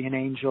guardian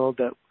angel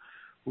that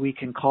we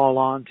can call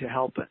on to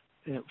help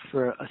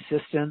for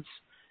assistance,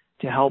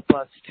 to help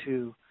us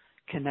to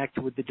connect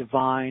with the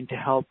divine, to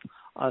help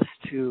us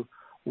to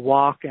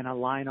walk and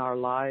align our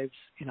lives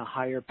in a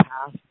higher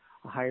path,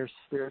 a higher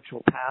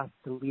spiritual path,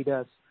 to lead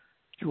us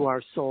to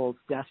our soul's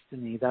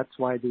destiny. That's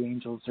why the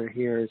angels are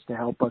here, is to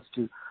help us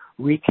to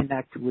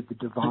reconnect with the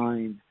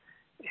divine.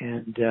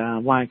 And I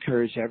want to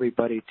encourage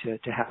everybody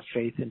to have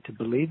faith and to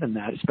believe in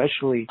that,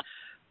 especially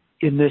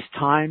in these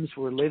times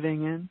we're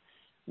living in,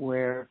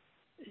 where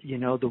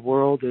the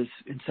world is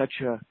in such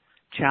a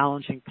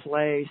challenging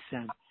place,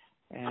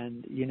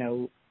 and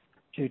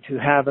to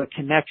have a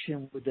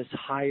connection with this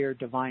higher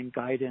divine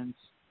guidance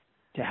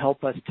to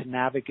help us to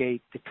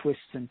navigate the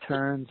twists and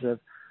turns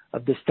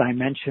of this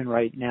dimension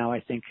right now, I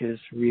think is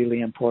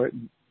really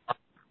important.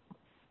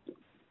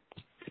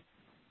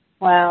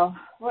 Wow,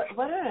 what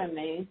an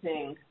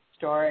amazing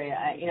story!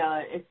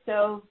 It's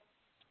so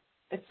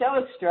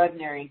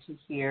extraordinary to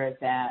hear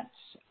that.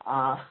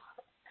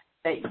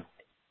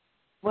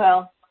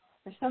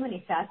 There's so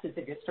many facets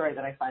of your story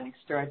that I find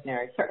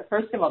extraordinary.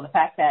 First of all, the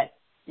fact that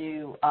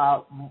you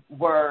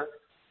were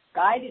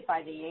guided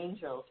by the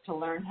angels to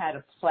learn how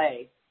to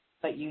play,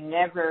 but you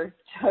never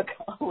took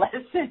a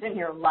lesson in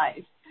your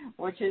life,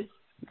 which is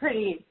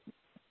pretty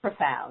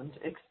profound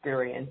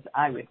experience,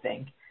 I would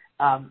think.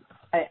 I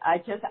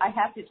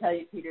have to tell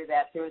you, Peter,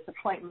 that there was a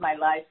point in my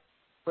life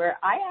where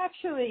I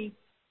actually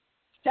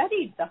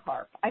studied the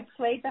harp. I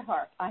played the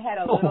harp. I had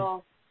a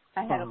little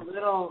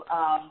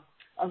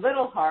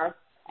harp,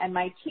 and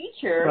my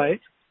teacher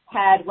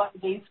had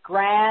these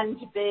grand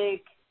big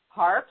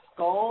harps,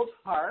 gold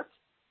harps,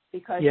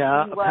 because he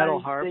was pedal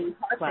harp, the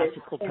harpist.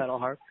 classical pedal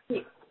harp.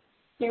 He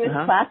was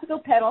classical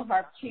pedal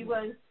harp. She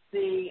was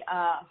the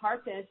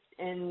harpist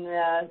in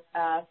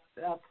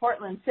the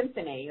Portland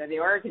Symphony, or the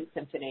Oregon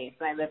Symphony,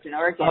 when I lived in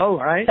Oregon. Oh,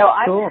 right. So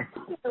cool.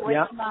 I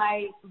was with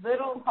my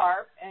little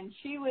harp, and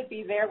she would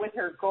be there with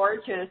her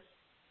gorgeous,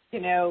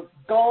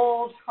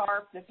 gold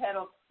harp, the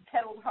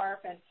pedaled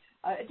harp, and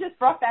it just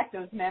brought back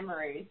those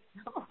memories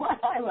when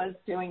I was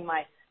doing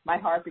my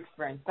harp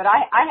experience. But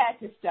I had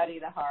to study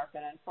the harp,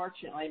 and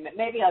unfortunately,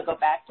 maybe I'll go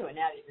back to it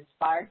now that you've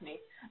inspired me.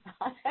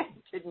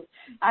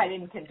 I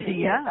didn't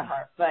continue with the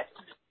harp, but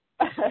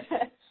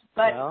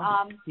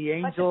the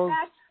angels.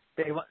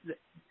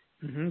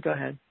 Go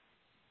ahead.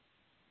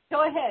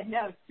 Go ahead.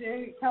 No,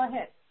 Sue, go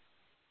ahead.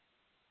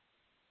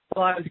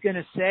 Well, I was going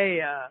to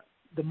say,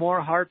 the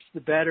more harps,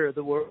 the better.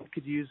 The world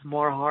could use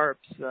more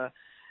harps.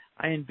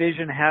 I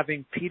envision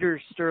having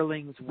Peter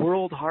Sterling's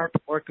World Harp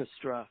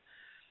Orchestra,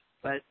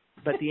 but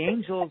the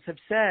angels have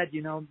said,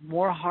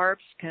 more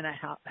harps can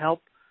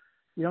help,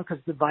 because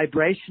the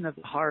vibration of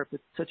the harp,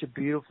 it's such a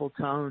beautiful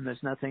tone.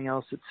 There's nothing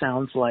else that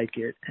sounds like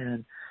it,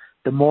 and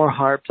the more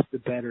harps, the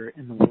better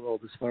in the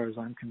world, as far as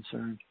I'm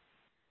concerned.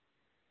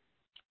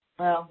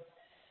 Well,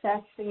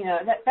 that's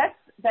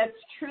that's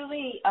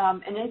truly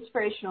an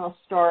inspirational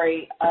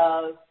story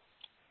of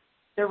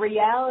the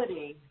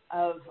reality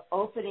of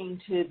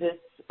opening to this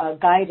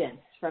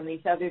guidance from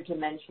these other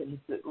dimensions,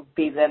 that would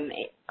be them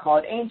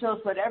called angels,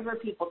 whatever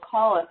people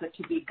call it, but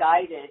to be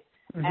guided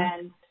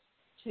and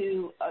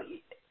to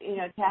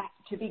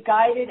to be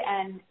guided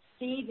and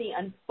see the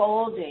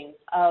unfolding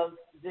of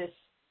this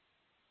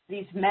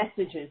these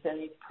messages and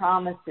these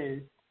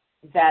promises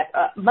that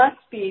must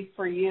be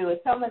for you.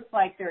 It's almost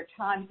like there are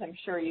times I'm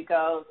sure you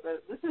go,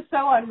 this is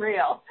so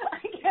unreal. I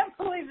can't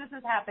believe this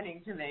is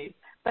happening to me.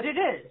 But it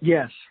is.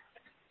 Yes.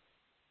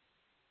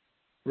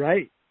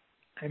 Right.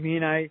 I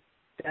mean,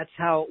 that's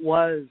how it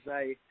was.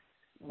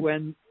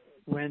 When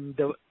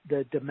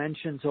the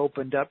dimensions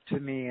opened up to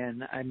me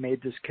and I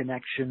made this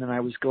connection and I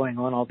was going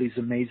on all these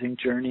amazing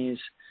journeys,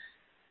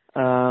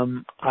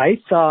 I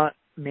thought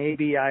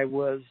maybe I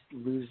was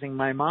losing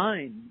my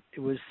mind. It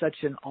was such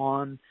an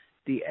on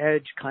the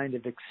edge kind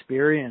of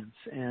experience.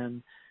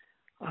 And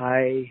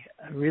I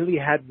really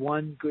had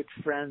one good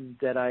friend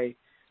that I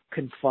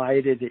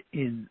confided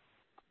in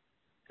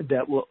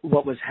that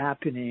what was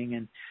happening,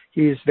 and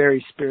he is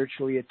very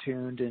spiritually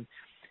attuned, and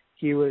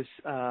he was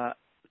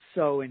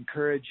so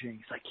encouraging.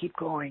 He's like, keep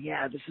going.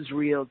 Yeah, this is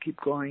real. Keep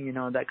going,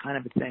 that kind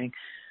of a thing.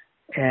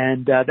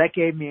 And that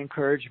gave me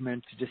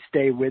encouragement to just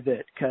stay with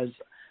it, because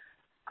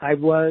I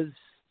was,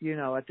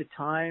 at the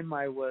time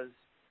I was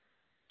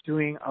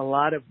doing a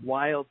lot of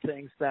wild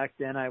things back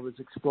then. I was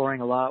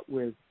exploring a lot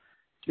with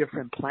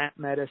different plant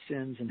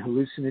medicines and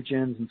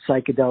hallucinogens and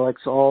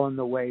psychedelics, all in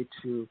the way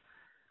to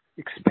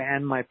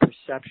expand my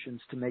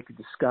perceptions, to make a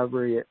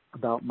discovery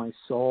about my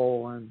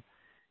soul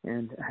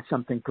and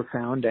something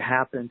profound to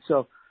happen.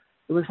 So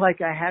it was like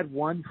I had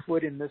one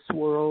foot in this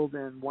world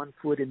and one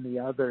foot in the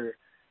other.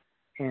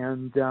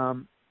 And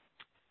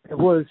it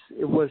was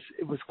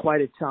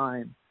quite a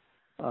time.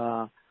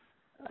 But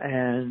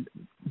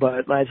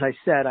as I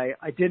said,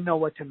 I didn't know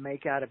what to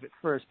make out of it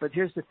first. But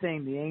here's the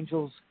thing, the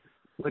angels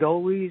would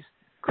always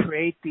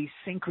create these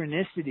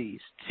synchronicities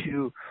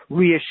to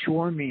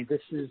reassure me this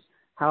is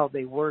how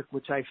they work,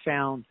 which I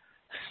found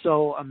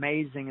so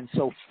amazing and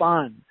so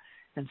fun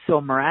and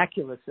so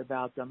miraculous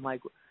about them.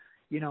 Like,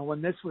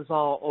 when this was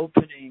all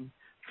opening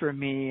for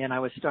me and I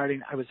was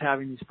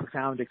having these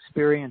profound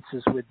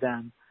experiences with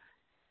them,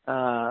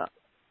 and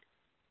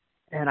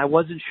I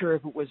wasn't sure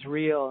if it was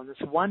real. And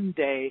this one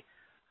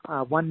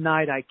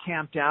night I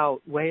camped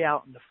way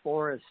out in the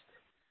forest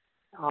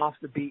off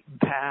the beaten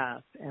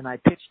path, and I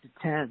pitched a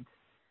tent,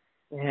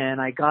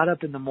 and I got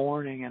up in the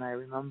morning, and I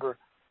remember,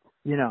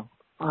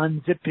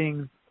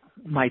 unzipping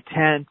my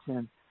tent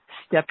and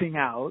stepping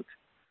out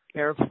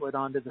barefoot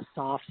onto the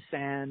soft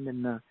sand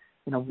in a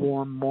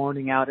warm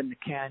morning out in the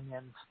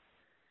canyons.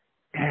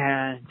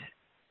 And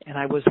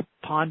I was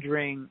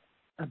pondering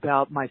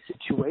about my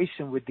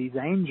situation with these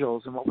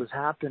angels and what was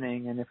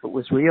happening and if it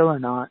was real or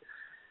not.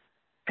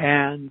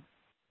 And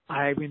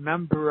I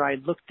remember I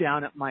looked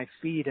down at my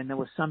feet and there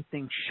was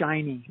something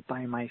shiny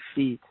by my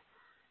feet.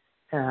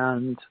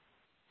 And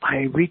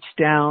I reached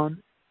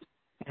down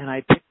and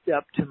I picked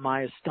up, to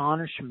my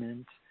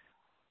astonishment,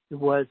 it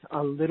was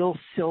a little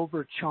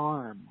silver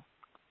charm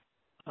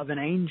of an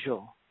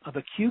angel, of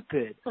a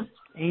Cupid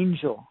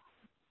angel,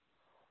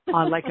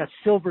 on like a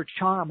silver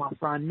charm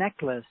for a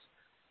necklace.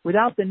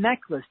 Without the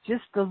necklace,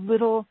 just the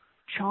little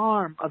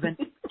charm of a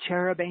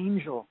cherub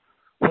angel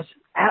was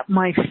at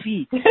my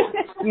feet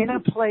in a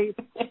place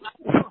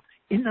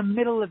in the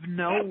middle of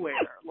nowhere.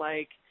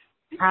 Like,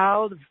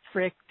 how the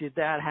frick did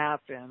that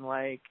happen?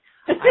 Like,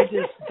 I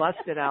just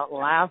busted out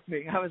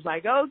laughing. I was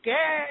like,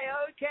 okay,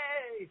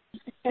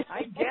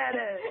 I get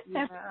it.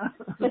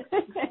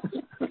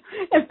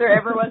 If there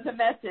ever was a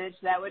message,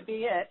 that would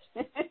be it.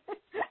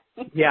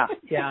 Yeah,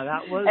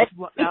 that was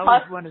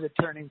one of the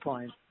turning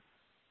points.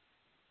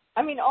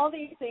 I mean, all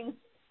these things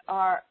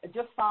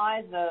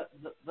defy the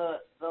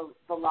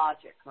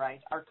logic,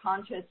 right? Our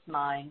conscious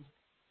mind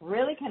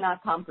really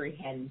cannot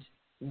comprehend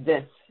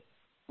this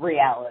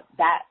reality,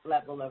 that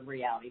level of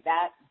reality,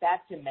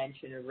 that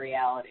dimension of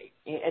reality.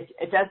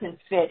 It doesn't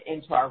fit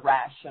into our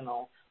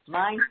rational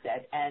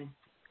mindset, and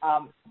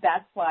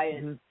that's why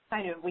it's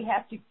kind of we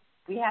have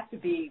to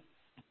be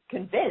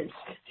convinced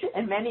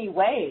in many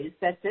ways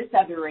that this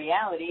other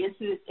reality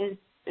is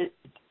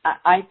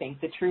I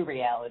think, the true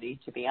reality.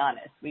 To be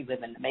honest, we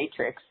live in the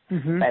matrix.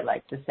 I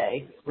like to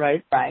say,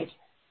 right.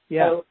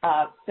 Yeah.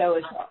 So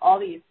it's all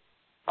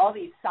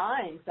these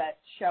signs that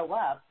show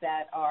up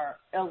that are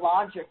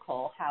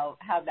illogical. How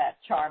that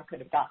charm could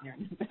have gotten there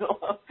in the middle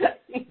of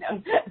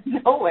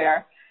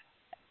nowhere,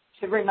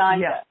 to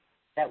remind us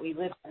that we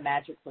live in a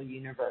magical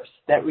universe,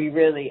 that we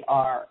really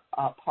are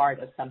a part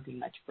of something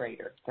much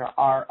greater. There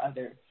are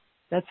other.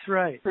 That's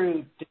right.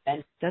 True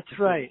dimensions. That's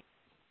right.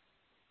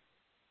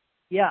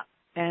 Yeah.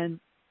 And,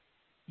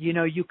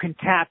 you can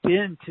tap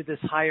into this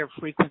higher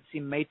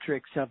frequency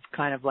matrix of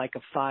kind of like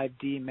a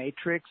 5D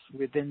matrix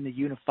within the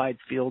unified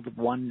field of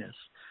oneness.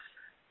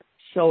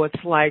 So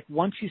it's like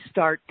once you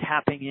start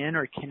tapping in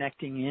or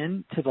connecting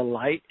in to the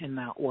light in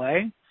that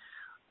way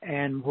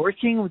and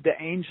working with the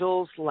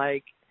angels,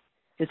 like,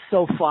 it's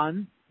so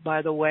fun.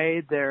 By the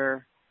way,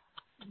 they're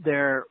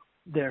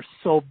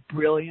so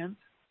brilliant.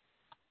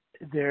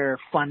 They're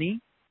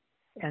funny.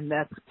 And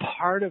that's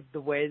part of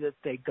the way that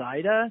they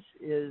guide us,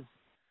 is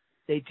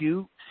they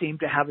do seem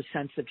to have a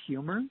sense of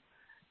humor,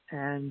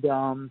 and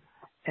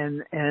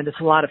it's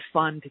a lot of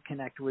fun to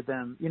connect with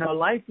them.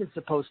 Life is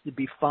supposed to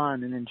be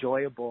fun and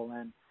enjoyable,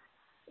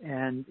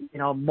 And,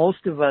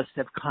 most of us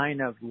have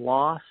kind of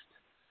lost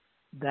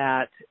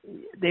that.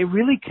 They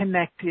really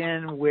connect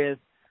in with,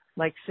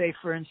 like, say,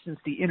 for instance,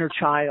 the inner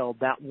child,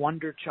 that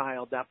wonder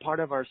child, that part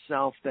of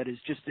ourself that is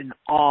just in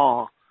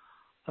awe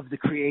of the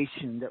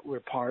creation that we're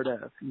part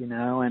of,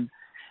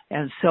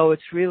 and so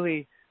it's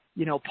really,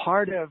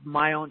 part of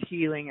my own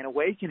healing and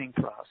awakening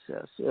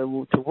process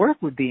to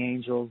work with the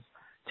angels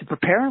to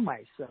prepare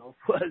myself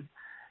was,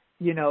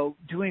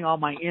 doing all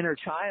my inner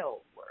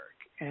child work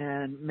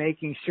and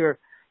making sure,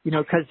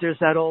 because there's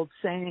that old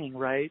saying,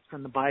 right,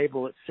 from the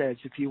Bible. It says,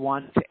 if you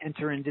want to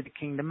enter into the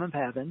kingdom of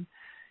heaven,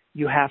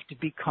 you have to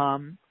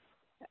become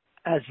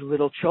as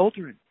little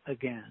children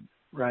again,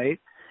 right?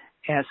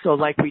 And so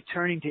like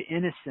returning to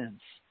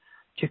innocence,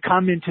 to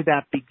come into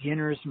that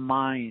beginner's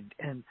mind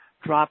and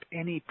drop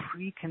any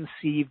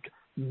preconceived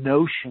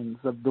notions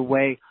of the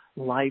way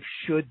life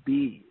should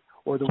be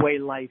or the way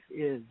life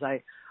is.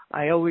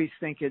 I always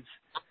think it's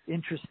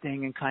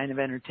interesting and kind of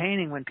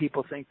entertaining when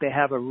people think they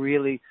have a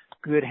really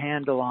good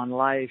handle on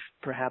life,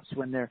 perhaps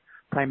when they're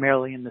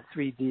primarily in the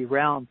 3D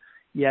realm,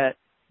 yet,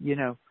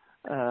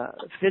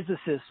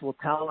 physicists will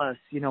tell us,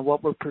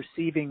 what we're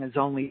perceiving is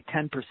only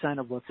 10%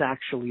 of what's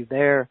actually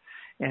there.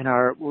 And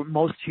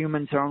most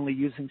humans are only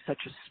using such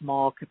a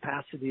small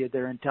capacity of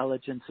their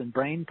intelligence and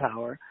brain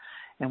power.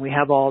 And we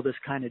have all this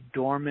kind of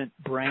dormant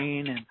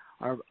brain, and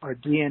our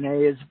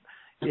DNA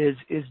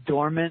is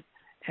dormant.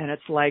 And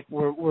it's like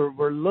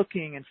we're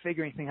looking and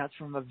figuring things out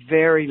from a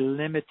very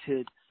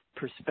limited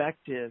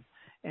perspective.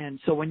 And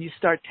so when you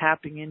start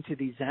tapping into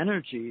these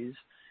energies,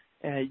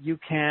 you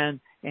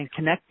can, and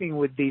connecting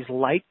with these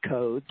light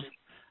codes,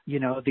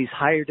 these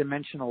higher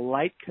dimensional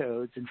light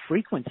codes and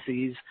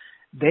frequencies,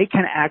 they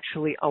can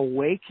actually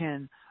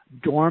awaken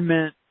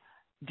dormant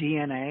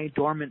DNA,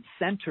 dormant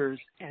centers,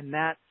 and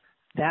that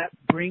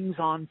brings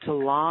onto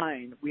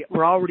line.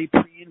 We're already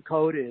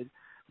pre-encoded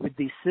with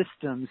these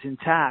systems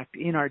intact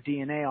in our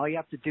DNA. All you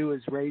have to do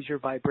is raise your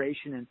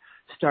vibration and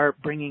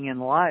start bringing in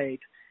light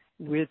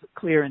with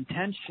clear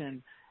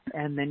intention,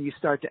 and then you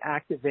start to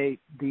activate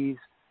these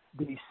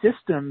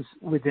systems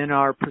within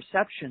our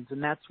perceptions,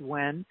 and that's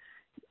when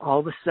all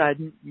of a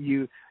sudden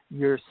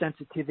your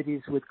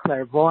sensitivities with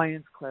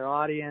clairvoyance,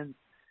 clairaudience,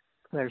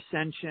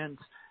 clairsentience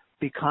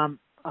become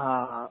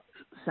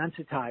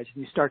sensitized,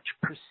 and you start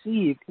to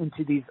perceive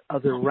into these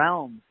other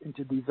realms,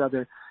 into these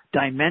other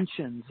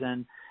dimensions,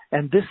 and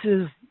this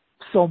is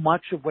so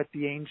much of what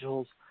the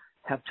angels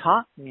have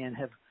taught me and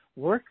have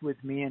worked with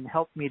me and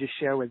helped me to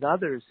share with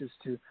others, is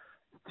to,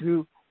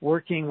 through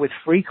working with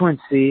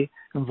frequency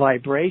and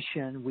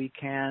vibration, we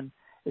can,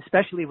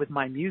 especially with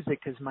my music,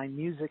 because my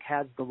music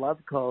has the love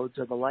codes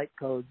or the light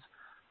codes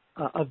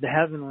of the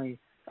heavenly,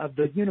 of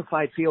the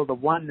unified field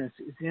of oneness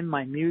is in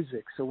my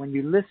music. So when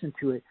you listen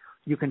to it,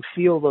 you can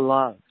feel the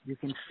love. You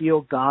can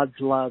feel God's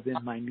love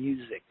in my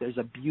music. There's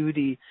a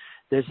beauty,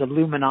 there's a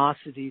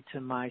luminosity to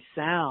my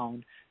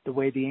sound, the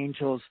way the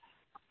angels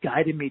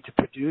guided me to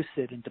produce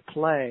it and to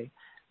play,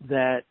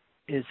 that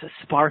is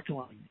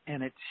sparkling,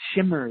 and it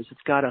shimmers.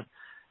 It's got a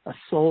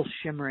soul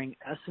shimmering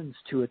essence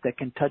to it that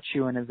can touch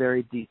you in a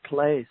very deep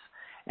place.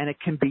 And it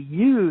can be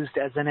used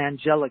as an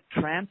angelic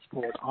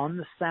transport on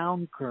the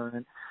sound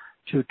current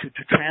to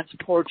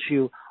transport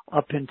you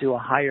up into a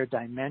higher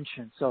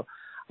dimension. So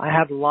I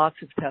have lots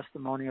of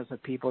testimonials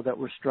of people that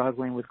were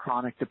struggling with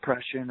chronic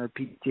depression or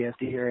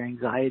PTSD or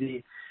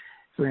anxiety,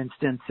 for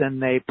instance,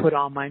 and they put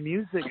on my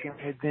music, and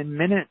within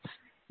minutes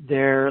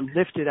they're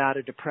lifted out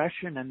of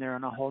depression and they're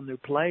in a whole new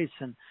place.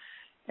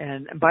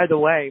 And by the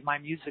way, my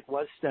music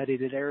was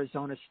studied at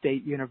Arizona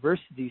State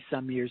University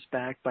some years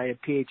back by a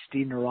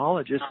PhD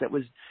neurologist that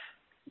was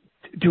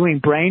doing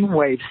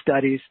brainwave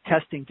studies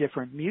testing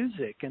different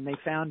music, and they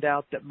found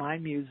out that my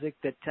music,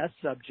 that test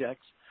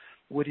subjects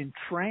would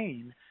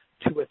entrain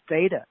to a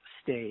theta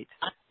state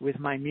with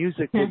my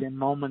music within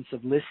moments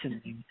of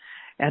listening.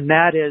 And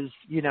that is,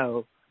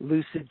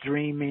 lucid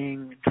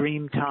dreaming,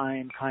 dream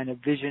time, kind of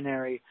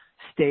visionary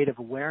state of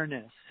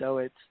awareness. So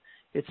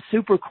it's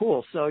super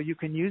cool. So you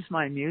can use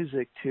my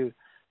music to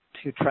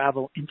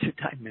travel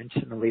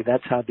interdimensionally.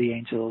 That's how the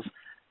angels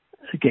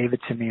gave it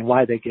to me,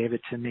 why they gave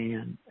it to me,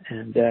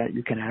 and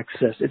you can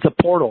access. It's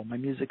a portal. My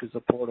music is a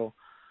portal.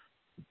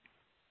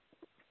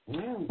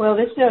 Well,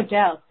 there's no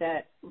doubt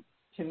that,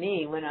 to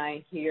me, when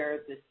I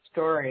hear this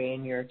story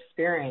and your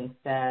experience,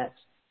 that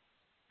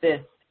this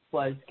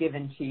was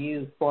given to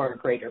you for a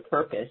greater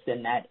purpose,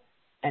 and that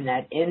in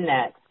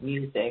that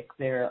music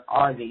there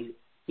are these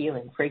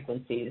healing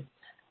frequencies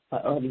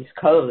or these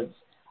codes.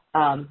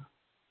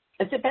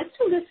 Is it best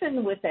to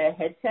listen with a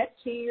headset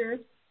to your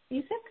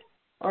music,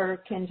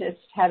 or can just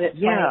have it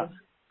playing? Yeah,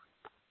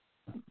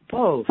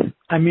 both.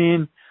 I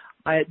mean,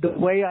 the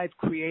way I've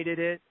created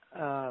it,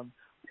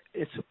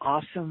 it's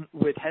awesome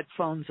with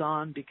headphones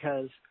on,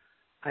 because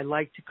I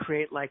like to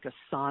create like a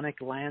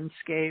sonic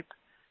landscape,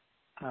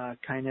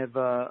 kind of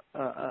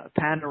a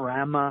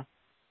panorama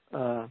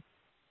of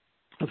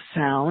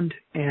sound.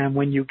 And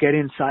when you get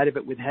inside of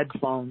it with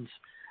headphones,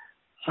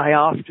 I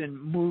often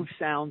move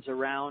sounds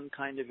around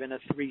kind of in a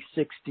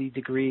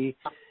 360-degree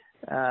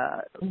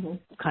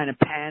kind of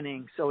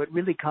panning. So it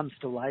really comes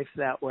to life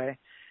that way.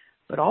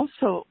 But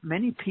also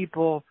many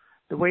people,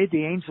 the way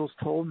the angels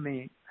told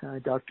me,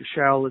 Dr.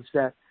 Cheryl, is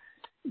that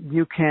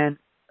you can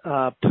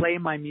play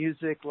my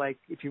music. Like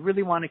if you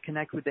really want to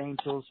connect with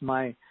angels,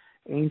 my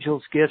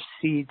Angels Gift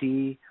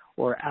CD,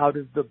 or Out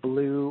of the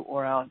Blue,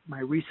 or my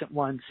recent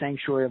one,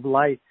 Sanctuary of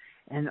Light.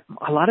 And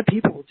a lot of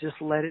people will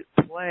just let it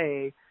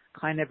play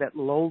kind of at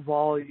low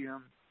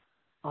volume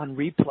on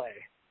replay,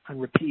 on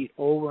repeat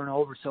over and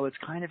over. So it's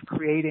kind of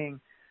creating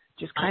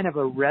just kind of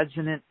a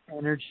resonant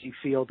energy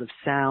field of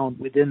sound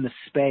within the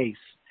space.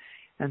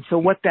 And so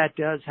what that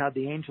does, how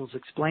the angels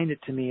explained it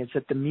to me, is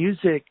that the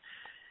music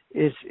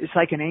it's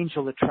like an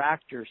angel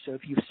attractor. So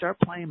if you start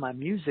playing my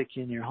music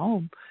in your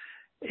home,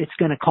 it's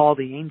going to call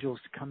the angels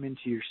to come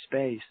into your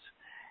space.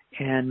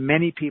 And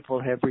many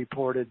people have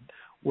reported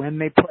when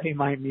they play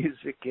my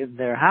music in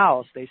their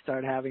house, they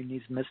start having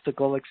these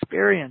mystical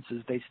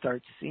experiences. They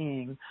start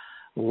seeing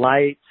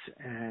lights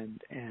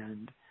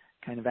and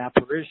kind of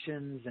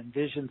apparitions and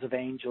visions of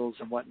angels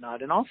and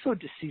whatnot. And also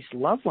deceased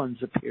loved ones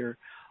appear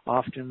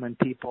often when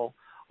people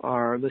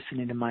are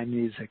listening to my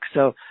music.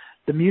 So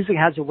the music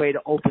has a way to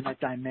open a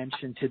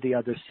dimension to the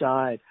other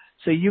side.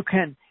 So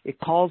it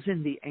calls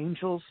in the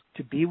angels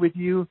to be with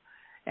you,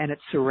 and it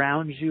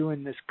surrounds you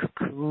in this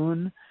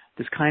cocoon,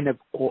 this kind of,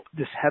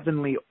 this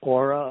heavenly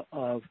aura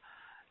of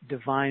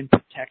divine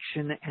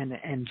protection and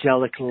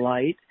angelic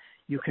light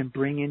you can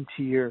bring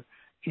into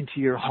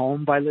your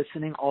home by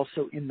listening.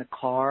 Also in the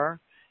car,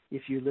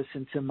 if you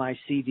listen to my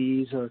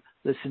CDs or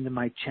listen to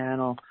my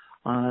channel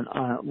on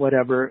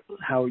whatever,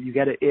 how you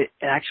get it, it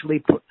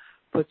actually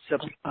puts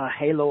a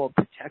halo of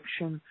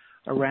protection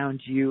around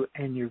you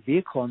and your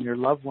vehicle and your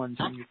loved ones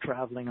when you're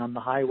traveling on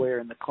the highway or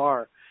in the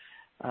car.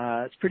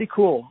 It's pretty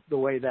cool the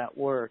way that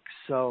works.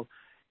 So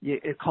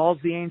it calls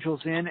the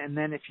angels in, and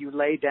then if you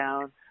lay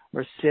down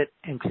or sit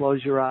and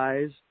close your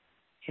eyes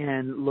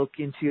and look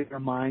into your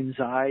mind's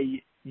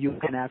eye, you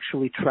can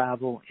actually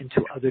travel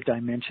into other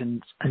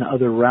dimensions and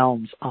other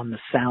realms on the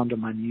sound of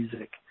my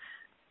music.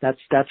 That's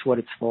what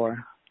it's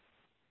for.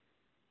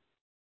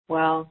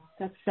 Well,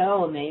 that's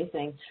so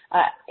amazing.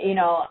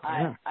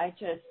 I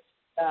just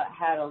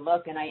had a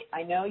look, and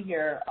I know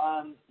your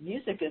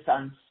music is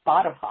on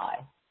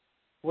Spotify,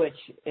 which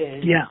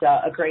is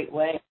a great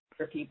way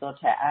for people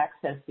to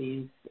access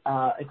these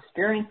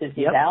experiences,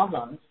 these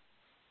albums.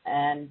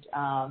 And,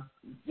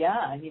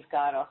 you've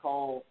got a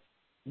whole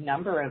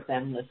number of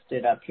them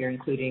listed up here,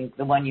 including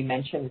the one you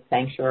mentioned,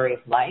 Sanctuary of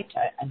Light,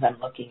 as I'm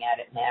looking at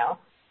it now.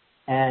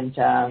 And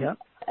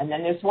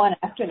then there's one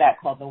after that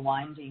called The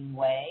Winding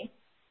Way.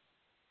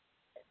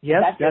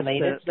 Yes,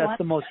 that's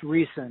the most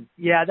recent.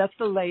 Yeah, that's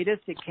the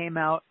latest. It came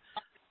out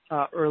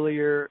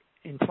earlier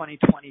in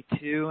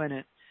 2022,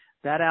 and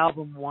that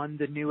album won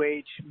the New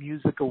Age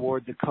Music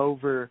Award, the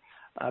Cover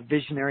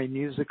Visionary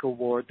Music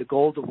Award, the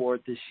Gold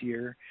Award this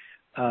year,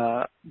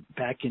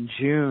 back in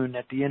June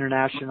at the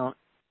International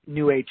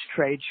New Age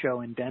Trade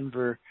Show in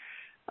Denver.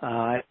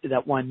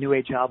 That won New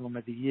Age Album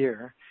of the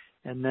Year.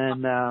 And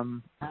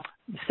then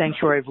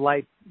Sanctuary of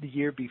Light the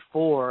year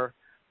before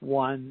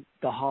won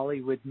the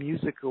Hollywood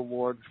Music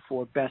Award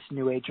for Best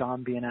New Age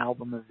Ambient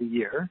Album of the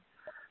Year.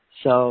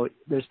 So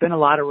there's been a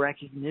lot of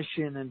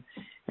recognition.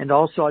 And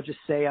also I'll just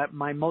say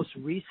my most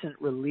recent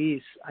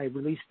release, I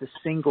released a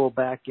single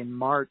back in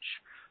March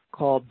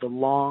called The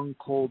Long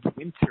Cold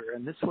Winter.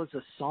 And this was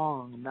a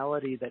song, a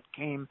melody that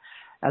came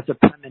as a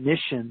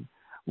premonition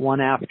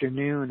one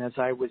afternoon as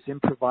I was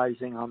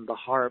improvising on the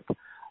harp.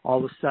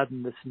 All of a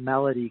sudden this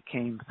melody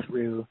came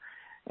through,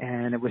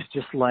 and it was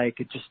just like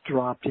it just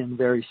dropped in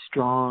very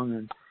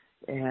strong,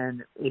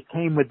 and it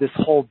came with this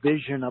whole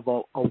vision of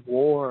a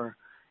war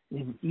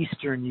in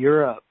Eastern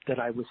Europe that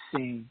I was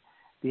seeing.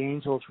 The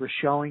angels were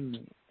showing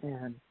me,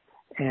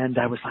 and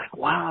I was like,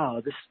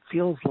 wow, this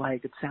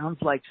it sounds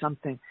like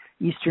something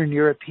Eastern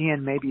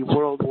European, maybe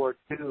World War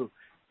II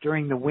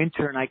during the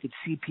winter, and I could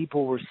see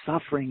people were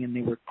suffering, and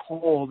they were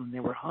cold, and they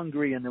were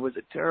hungry, and there was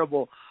a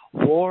terrible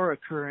war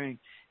occurring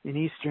in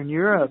Eastern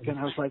Europe. And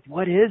I was like,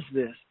 what is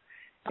this?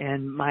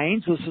 And my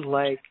angels was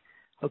like,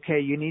 okay,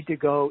 you need to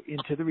go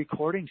into the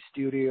recording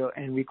studio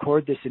and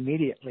record this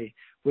immediately,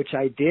 which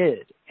I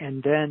did.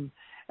 And then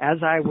as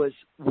I was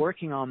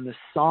working on this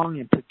song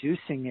and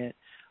producing it,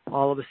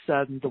 all of a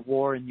sudden the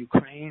war in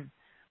Ukraine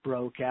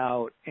broke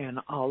out, and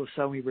all of a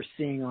sudden we were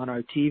seeing on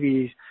our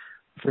TVs,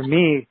 for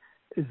me,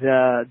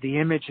 the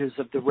images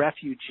of the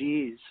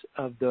refugees,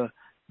 of the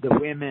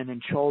women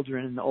and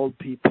children and the old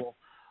people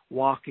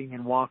walking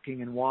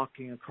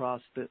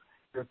across the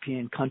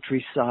European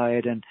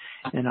countryside and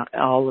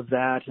all of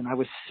that. And I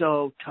was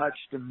so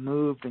touched and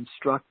moved and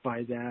struck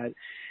by that.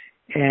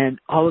 And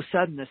all of a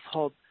sudden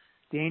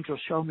the angel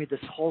showed me this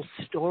whole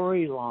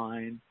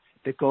storyline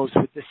that goes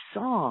with this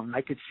song.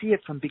 I could see it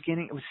from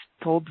beginning. It was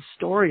told the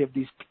story of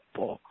these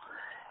people.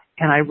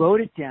 And I wrote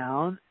it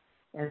down,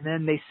 and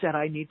then they said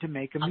I need to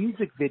make a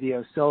music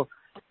video. So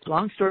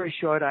long story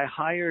short, I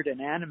hired an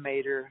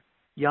animator,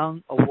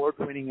 young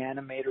award-winning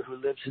animator who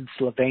lives in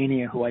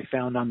Slovenia, who I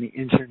found on the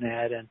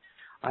internet, and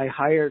I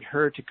hired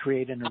her to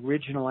create an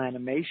original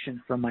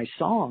animation for my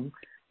song,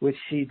 which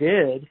she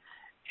did,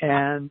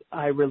 and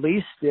I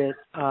released it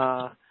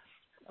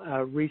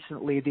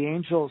recently. The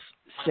Angels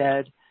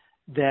said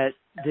that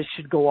this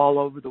should go all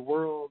over the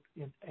world,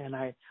 and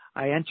I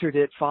entered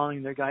it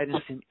following their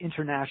guidance in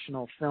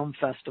international film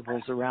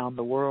festivals around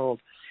the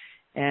world.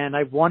 And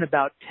I've won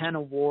about 10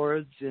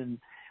 awards, and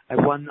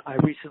I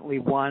recently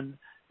won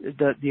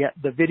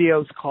the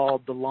video's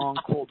called The Long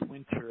Cold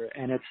Winter,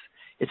 and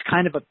it's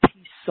kind of a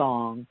peace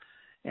song,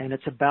 and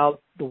it's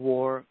about the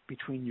war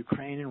between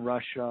Ukraine and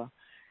Russia,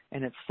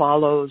 and it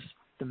follows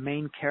the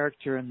main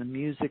character in the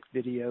music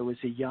video is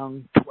a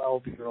young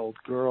 12-year-old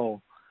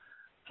girl,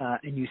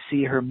 and you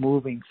see her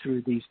moving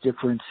through these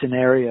different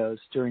scenarios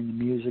during the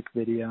music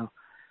video.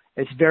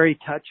 It's very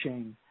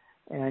touching.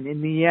 And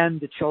in the end,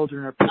 the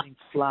children are putting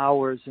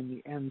flowers in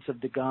the ends of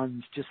the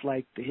guns, just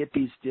like the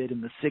hippies did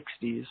in the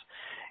 60s.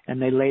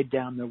 And they laid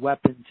down their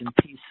weapons and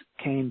peace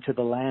came to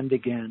the land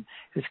again.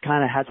 It's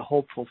kind of has a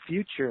hopeful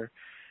future.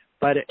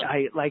 But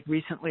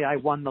recently I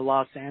won the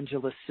Los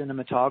Angeles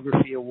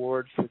Cinematography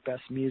Award for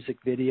Best Music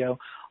Video.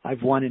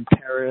 I've won in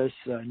Paris,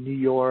 New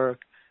York,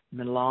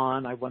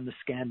 Milan. I won the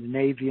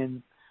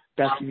Scandinavian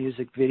Best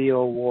Music Video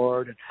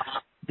Award.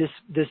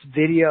 This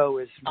video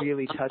is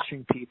really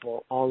touching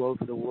people all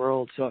over the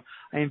world. So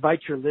I invite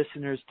your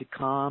listeners to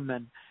come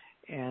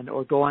and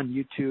or go on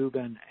YouTube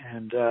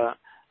and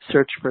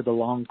search for The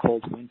Long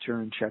Cold Winter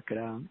and check it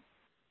out.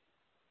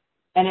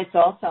 And it's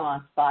also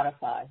on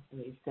Spotify.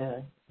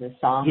 The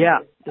song. Yeah,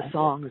 the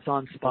song is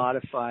on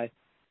Spotify.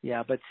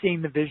 Yeah, but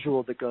seeing the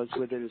visual that goes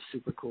with it is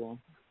super cool.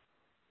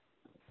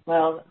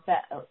 Well,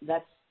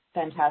 that's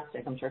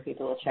fantastic. I'm sure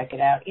people will check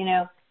it out. You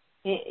know,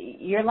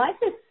 your life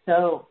is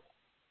so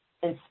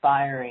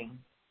inspiring,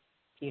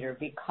 Peter,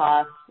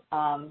 because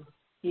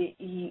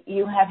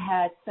you have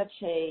had such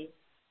a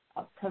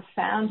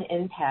profound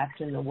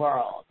impact in the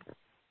world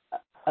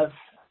of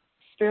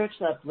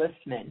spiritual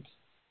upliftment,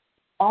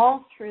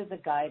 all through the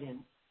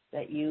guidance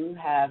that you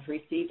have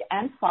received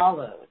and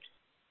followed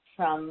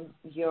from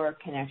your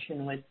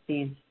connection with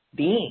these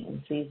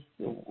beings,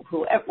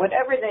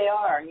 whatever they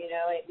are. You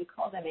know, we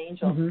call them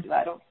angels. Mm-hmm.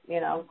 I don't, you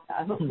know,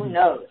 who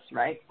knows,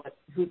 right?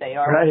 Who they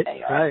are, right, what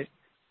they are. Right.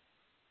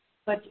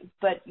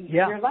 But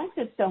your life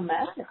is so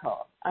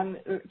magical.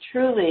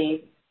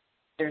 Truly,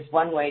 there's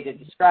one way to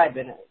describe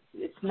it.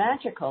 It's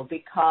magical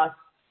because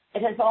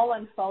it has all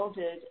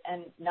unfolded,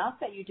 and not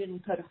that you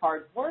didn't put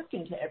hard work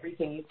into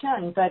everything you've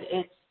done, but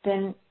it's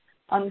been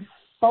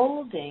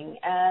unfolding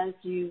as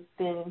you've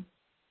been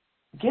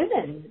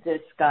given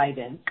this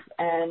guidance.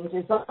 And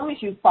as long as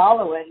you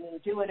follow it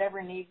and do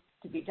whatever needs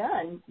to be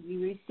done,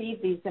 you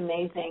receive these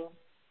amazing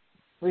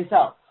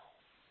results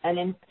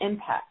and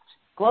impact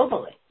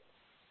globally.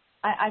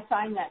 I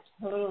find that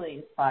totally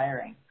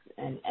inspiring,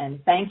 and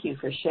thank you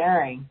for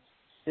sharing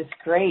this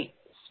great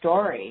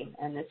story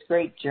and this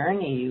great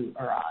journey you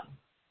are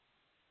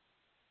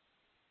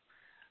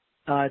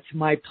on. It's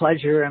my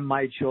pleasure and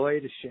my joy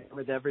to share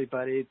with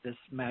everybody this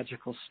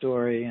magical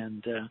story,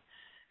 and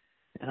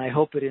I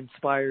hope it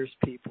inspires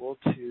people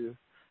to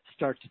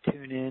start to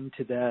tune in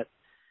to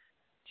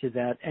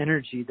that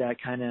energy,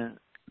 that kind of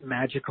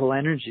magical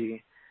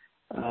energy.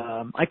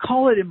 I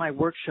call it in my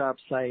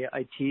workshops.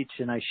 I teach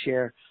and I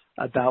share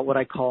about what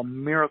I call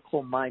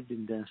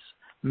miracle-mindedness.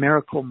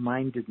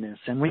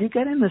 And when you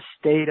get in the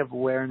state of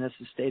awareness,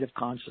 the state of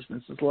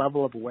consciousness, this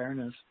level of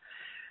awareness,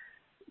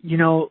 you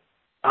know,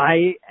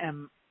 I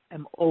am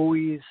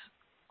always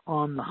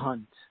on the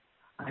hunt.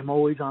 I'm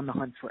always on the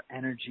hunt for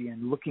energy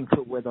and looking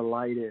for where the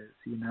light is,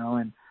 you know,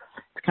 and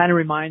it kind of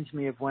reminds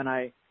me of when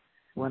I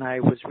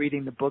was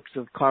reading the books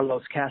of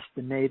Carlos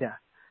Castaneda,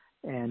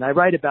 and I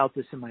write about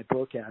this in my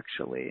book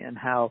actually, and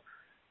how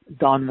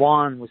Don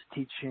Juan was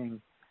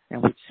teaching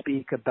and would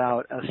speak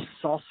about a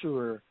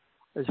sorcerer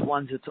as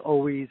one that's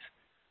always,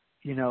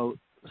 you know,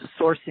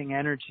 sourcing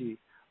energy,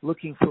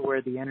 looking for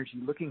where the energy,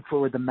 looking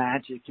for where the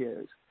magic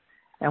is.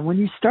 And when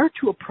you start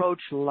to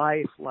approach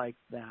life like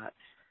that,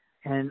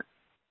 and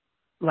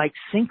like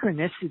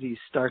synchronicities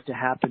start to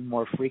happen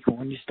more frequent,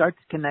 when you start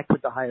to connect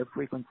with the higher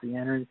frequency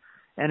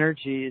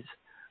energies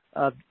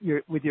of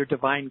with your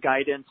divine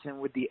guidance and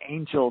with the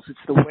angels,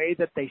 it's the way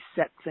that they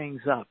set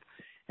things up.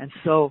 And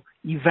so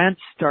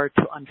events start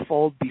to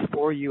unfold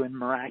before you in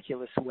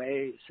miraculous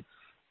ways,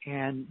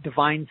 and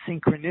divine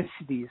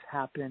synchronicities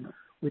happen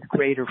with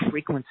greater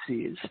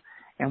frequencies.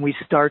 And we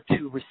start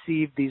to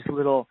receive these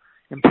little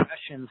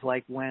impressions,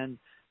 like when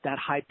that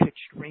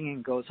high-pitched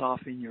ringing goes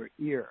off in your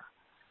ear.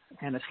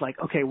 And it's like,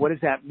 okay, what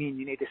does that mean?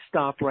 You need to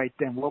stop right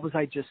then. What was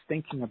I just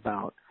thinking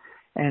about?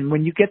 And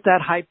when you get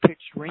that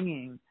high-pitched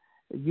ringing,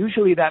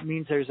 usually that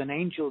means there's an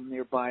angel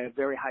nearby, a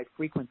very high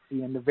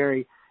frequency, and the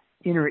very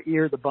inner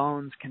ear, the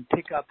bones, can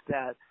pick up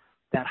that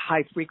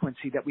high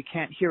frequency that we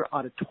can't hear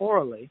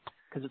auditorily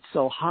because it's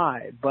so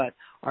high, but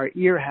our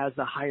ear has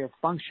a higher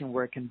function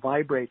where it can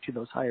vibrate to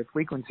those higher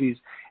frequencies,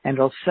 and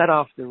it'll set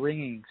off the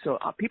ringing. So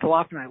people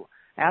often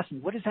ask me,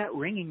 what does that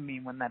ringing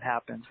mean when that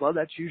happens? Well,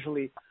 that's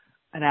usually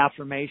an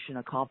affirmation,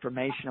 a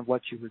confirmation of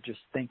what you were just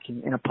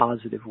thinking in a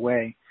positive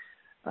way.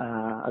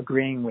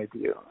 agreeing with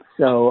you.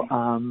 So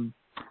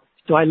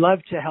I love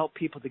to help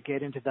people to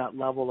get into that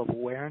level of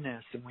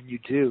awareness. And when you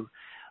do,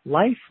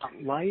 life,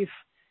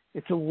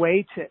 it's a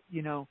way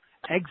to,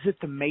 exit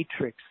the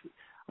matrix.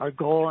 Our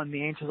goal, and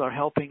the angels are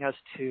helping us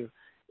to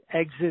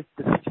exit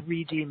the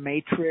 3D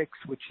matrix,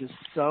 which is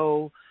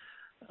so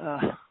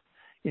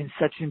in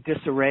such in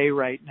disarray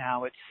right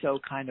now. It's so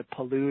kind of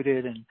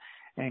polluted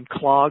and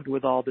clogged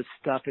with all this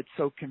stuff. It's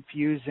so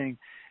confusing,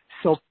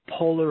 so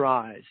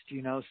polarized,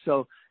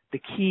 So the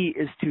key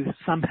is to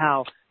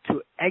somehow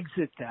to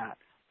exit that,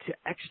 to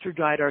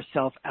extradite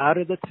ourselves out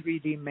of the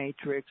 3D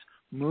matrix,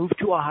 move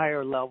to a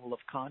higher level of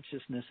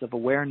consciousness, of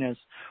awareness,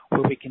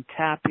 where we can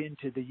tap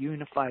into the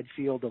unified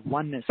field of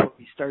oneness, where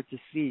we start to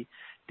see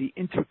the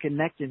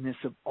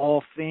interconnectedness of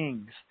all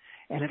things.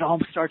 And it all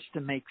starts to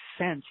make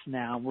sense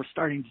now. We're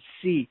starting to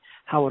see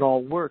how it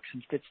all works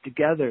and fits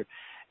together.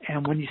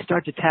 And when you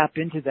start to tap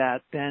into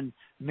that, then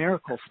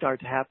miracles start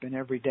to happen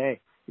every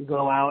day. You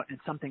go out and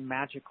something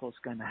magical is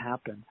going to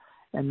happen.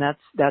 And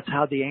that's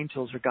how the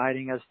angels are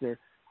guiding us. They're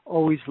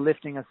always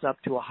lifting us up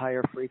to a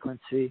higher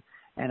frequency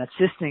and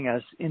assisting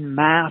us in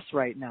mass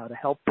right now to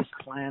help this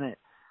planet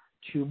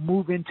to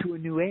move into a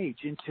new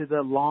age, into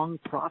the long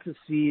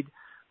prophesied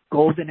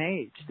golden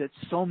age that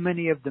so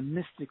many of the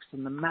mystics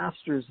and the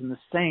masters and the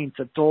saints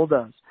have told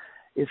us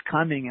is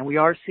coming. And we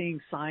are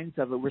seeing signs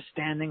of it. We're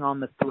standing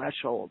on the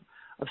threshold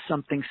of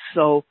something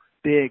so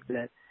big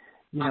that,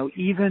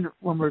 even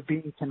when we're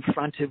being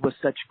confronted with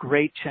such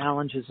great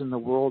challenges in the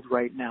world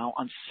right now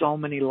on so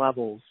many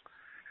levels,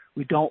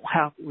 we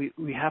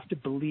have to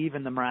believe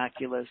in the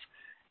miraculous,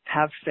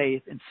 have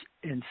faith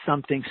in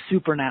something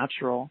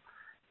supernatural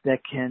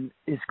that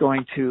is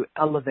going to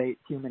elevate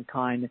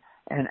humankind,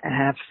 and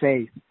have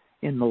faith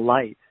in the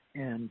light.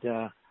 And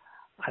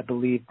I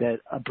believe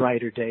that a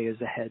brighter day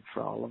is ahead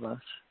for all of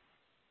us.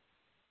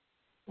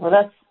 Well,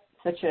 that's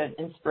such an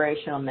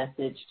inspirational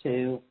message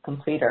to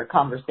complete our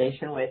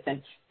conversation with.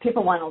 And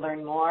people want to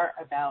learn more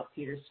about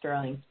Peter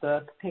Sterling's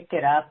book. Pick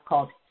it up,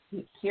 called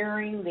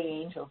Hearing the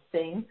Angels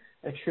Sing,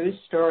 A True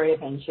Story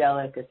of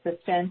Angelic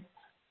Assistance.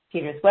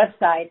 Peter's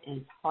website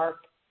is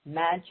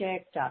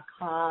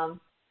harpmagic.com.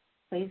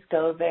 Please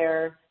go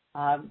there,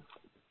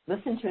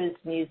 listen to his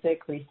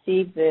music,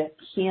 receive the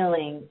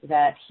healing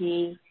that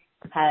he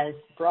has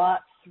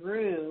brought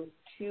through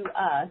to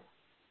us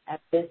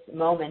at this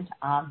moment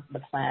on the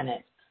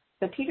planet.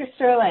 So Peter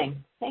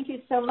Sterling, thank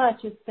you so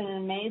much. It's been an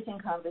amazing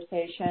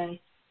conversation.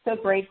 So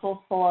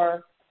grateful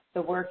for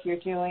the work you're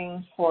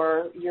doing,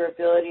 for your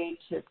ability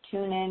to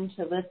tune in,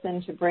 to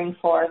listen, to bring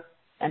forth,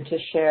 and to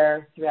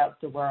share throughout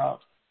the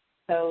world.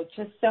 So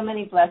just so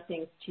many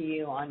blessings to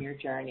you on your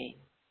journey.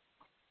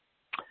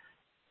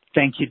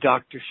 Thank you,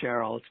 Dr.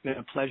 Cheryl. It's been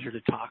a pleasure to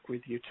talk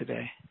with you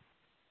today.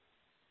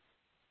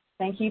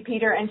 Thank you,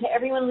 Peter. And to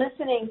everyone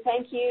listening,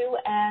 thank you.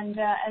 And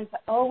as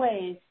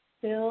always,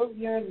 fill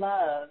your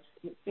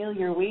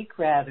week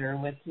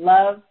with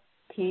love,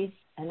 peace,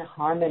 and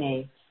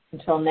harmony.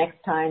 Until next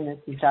time, this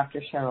is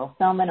Dr. Cheryl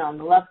Sellman on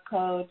the Love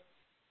Code.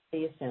 See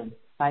you soon.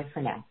 Bye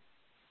for now.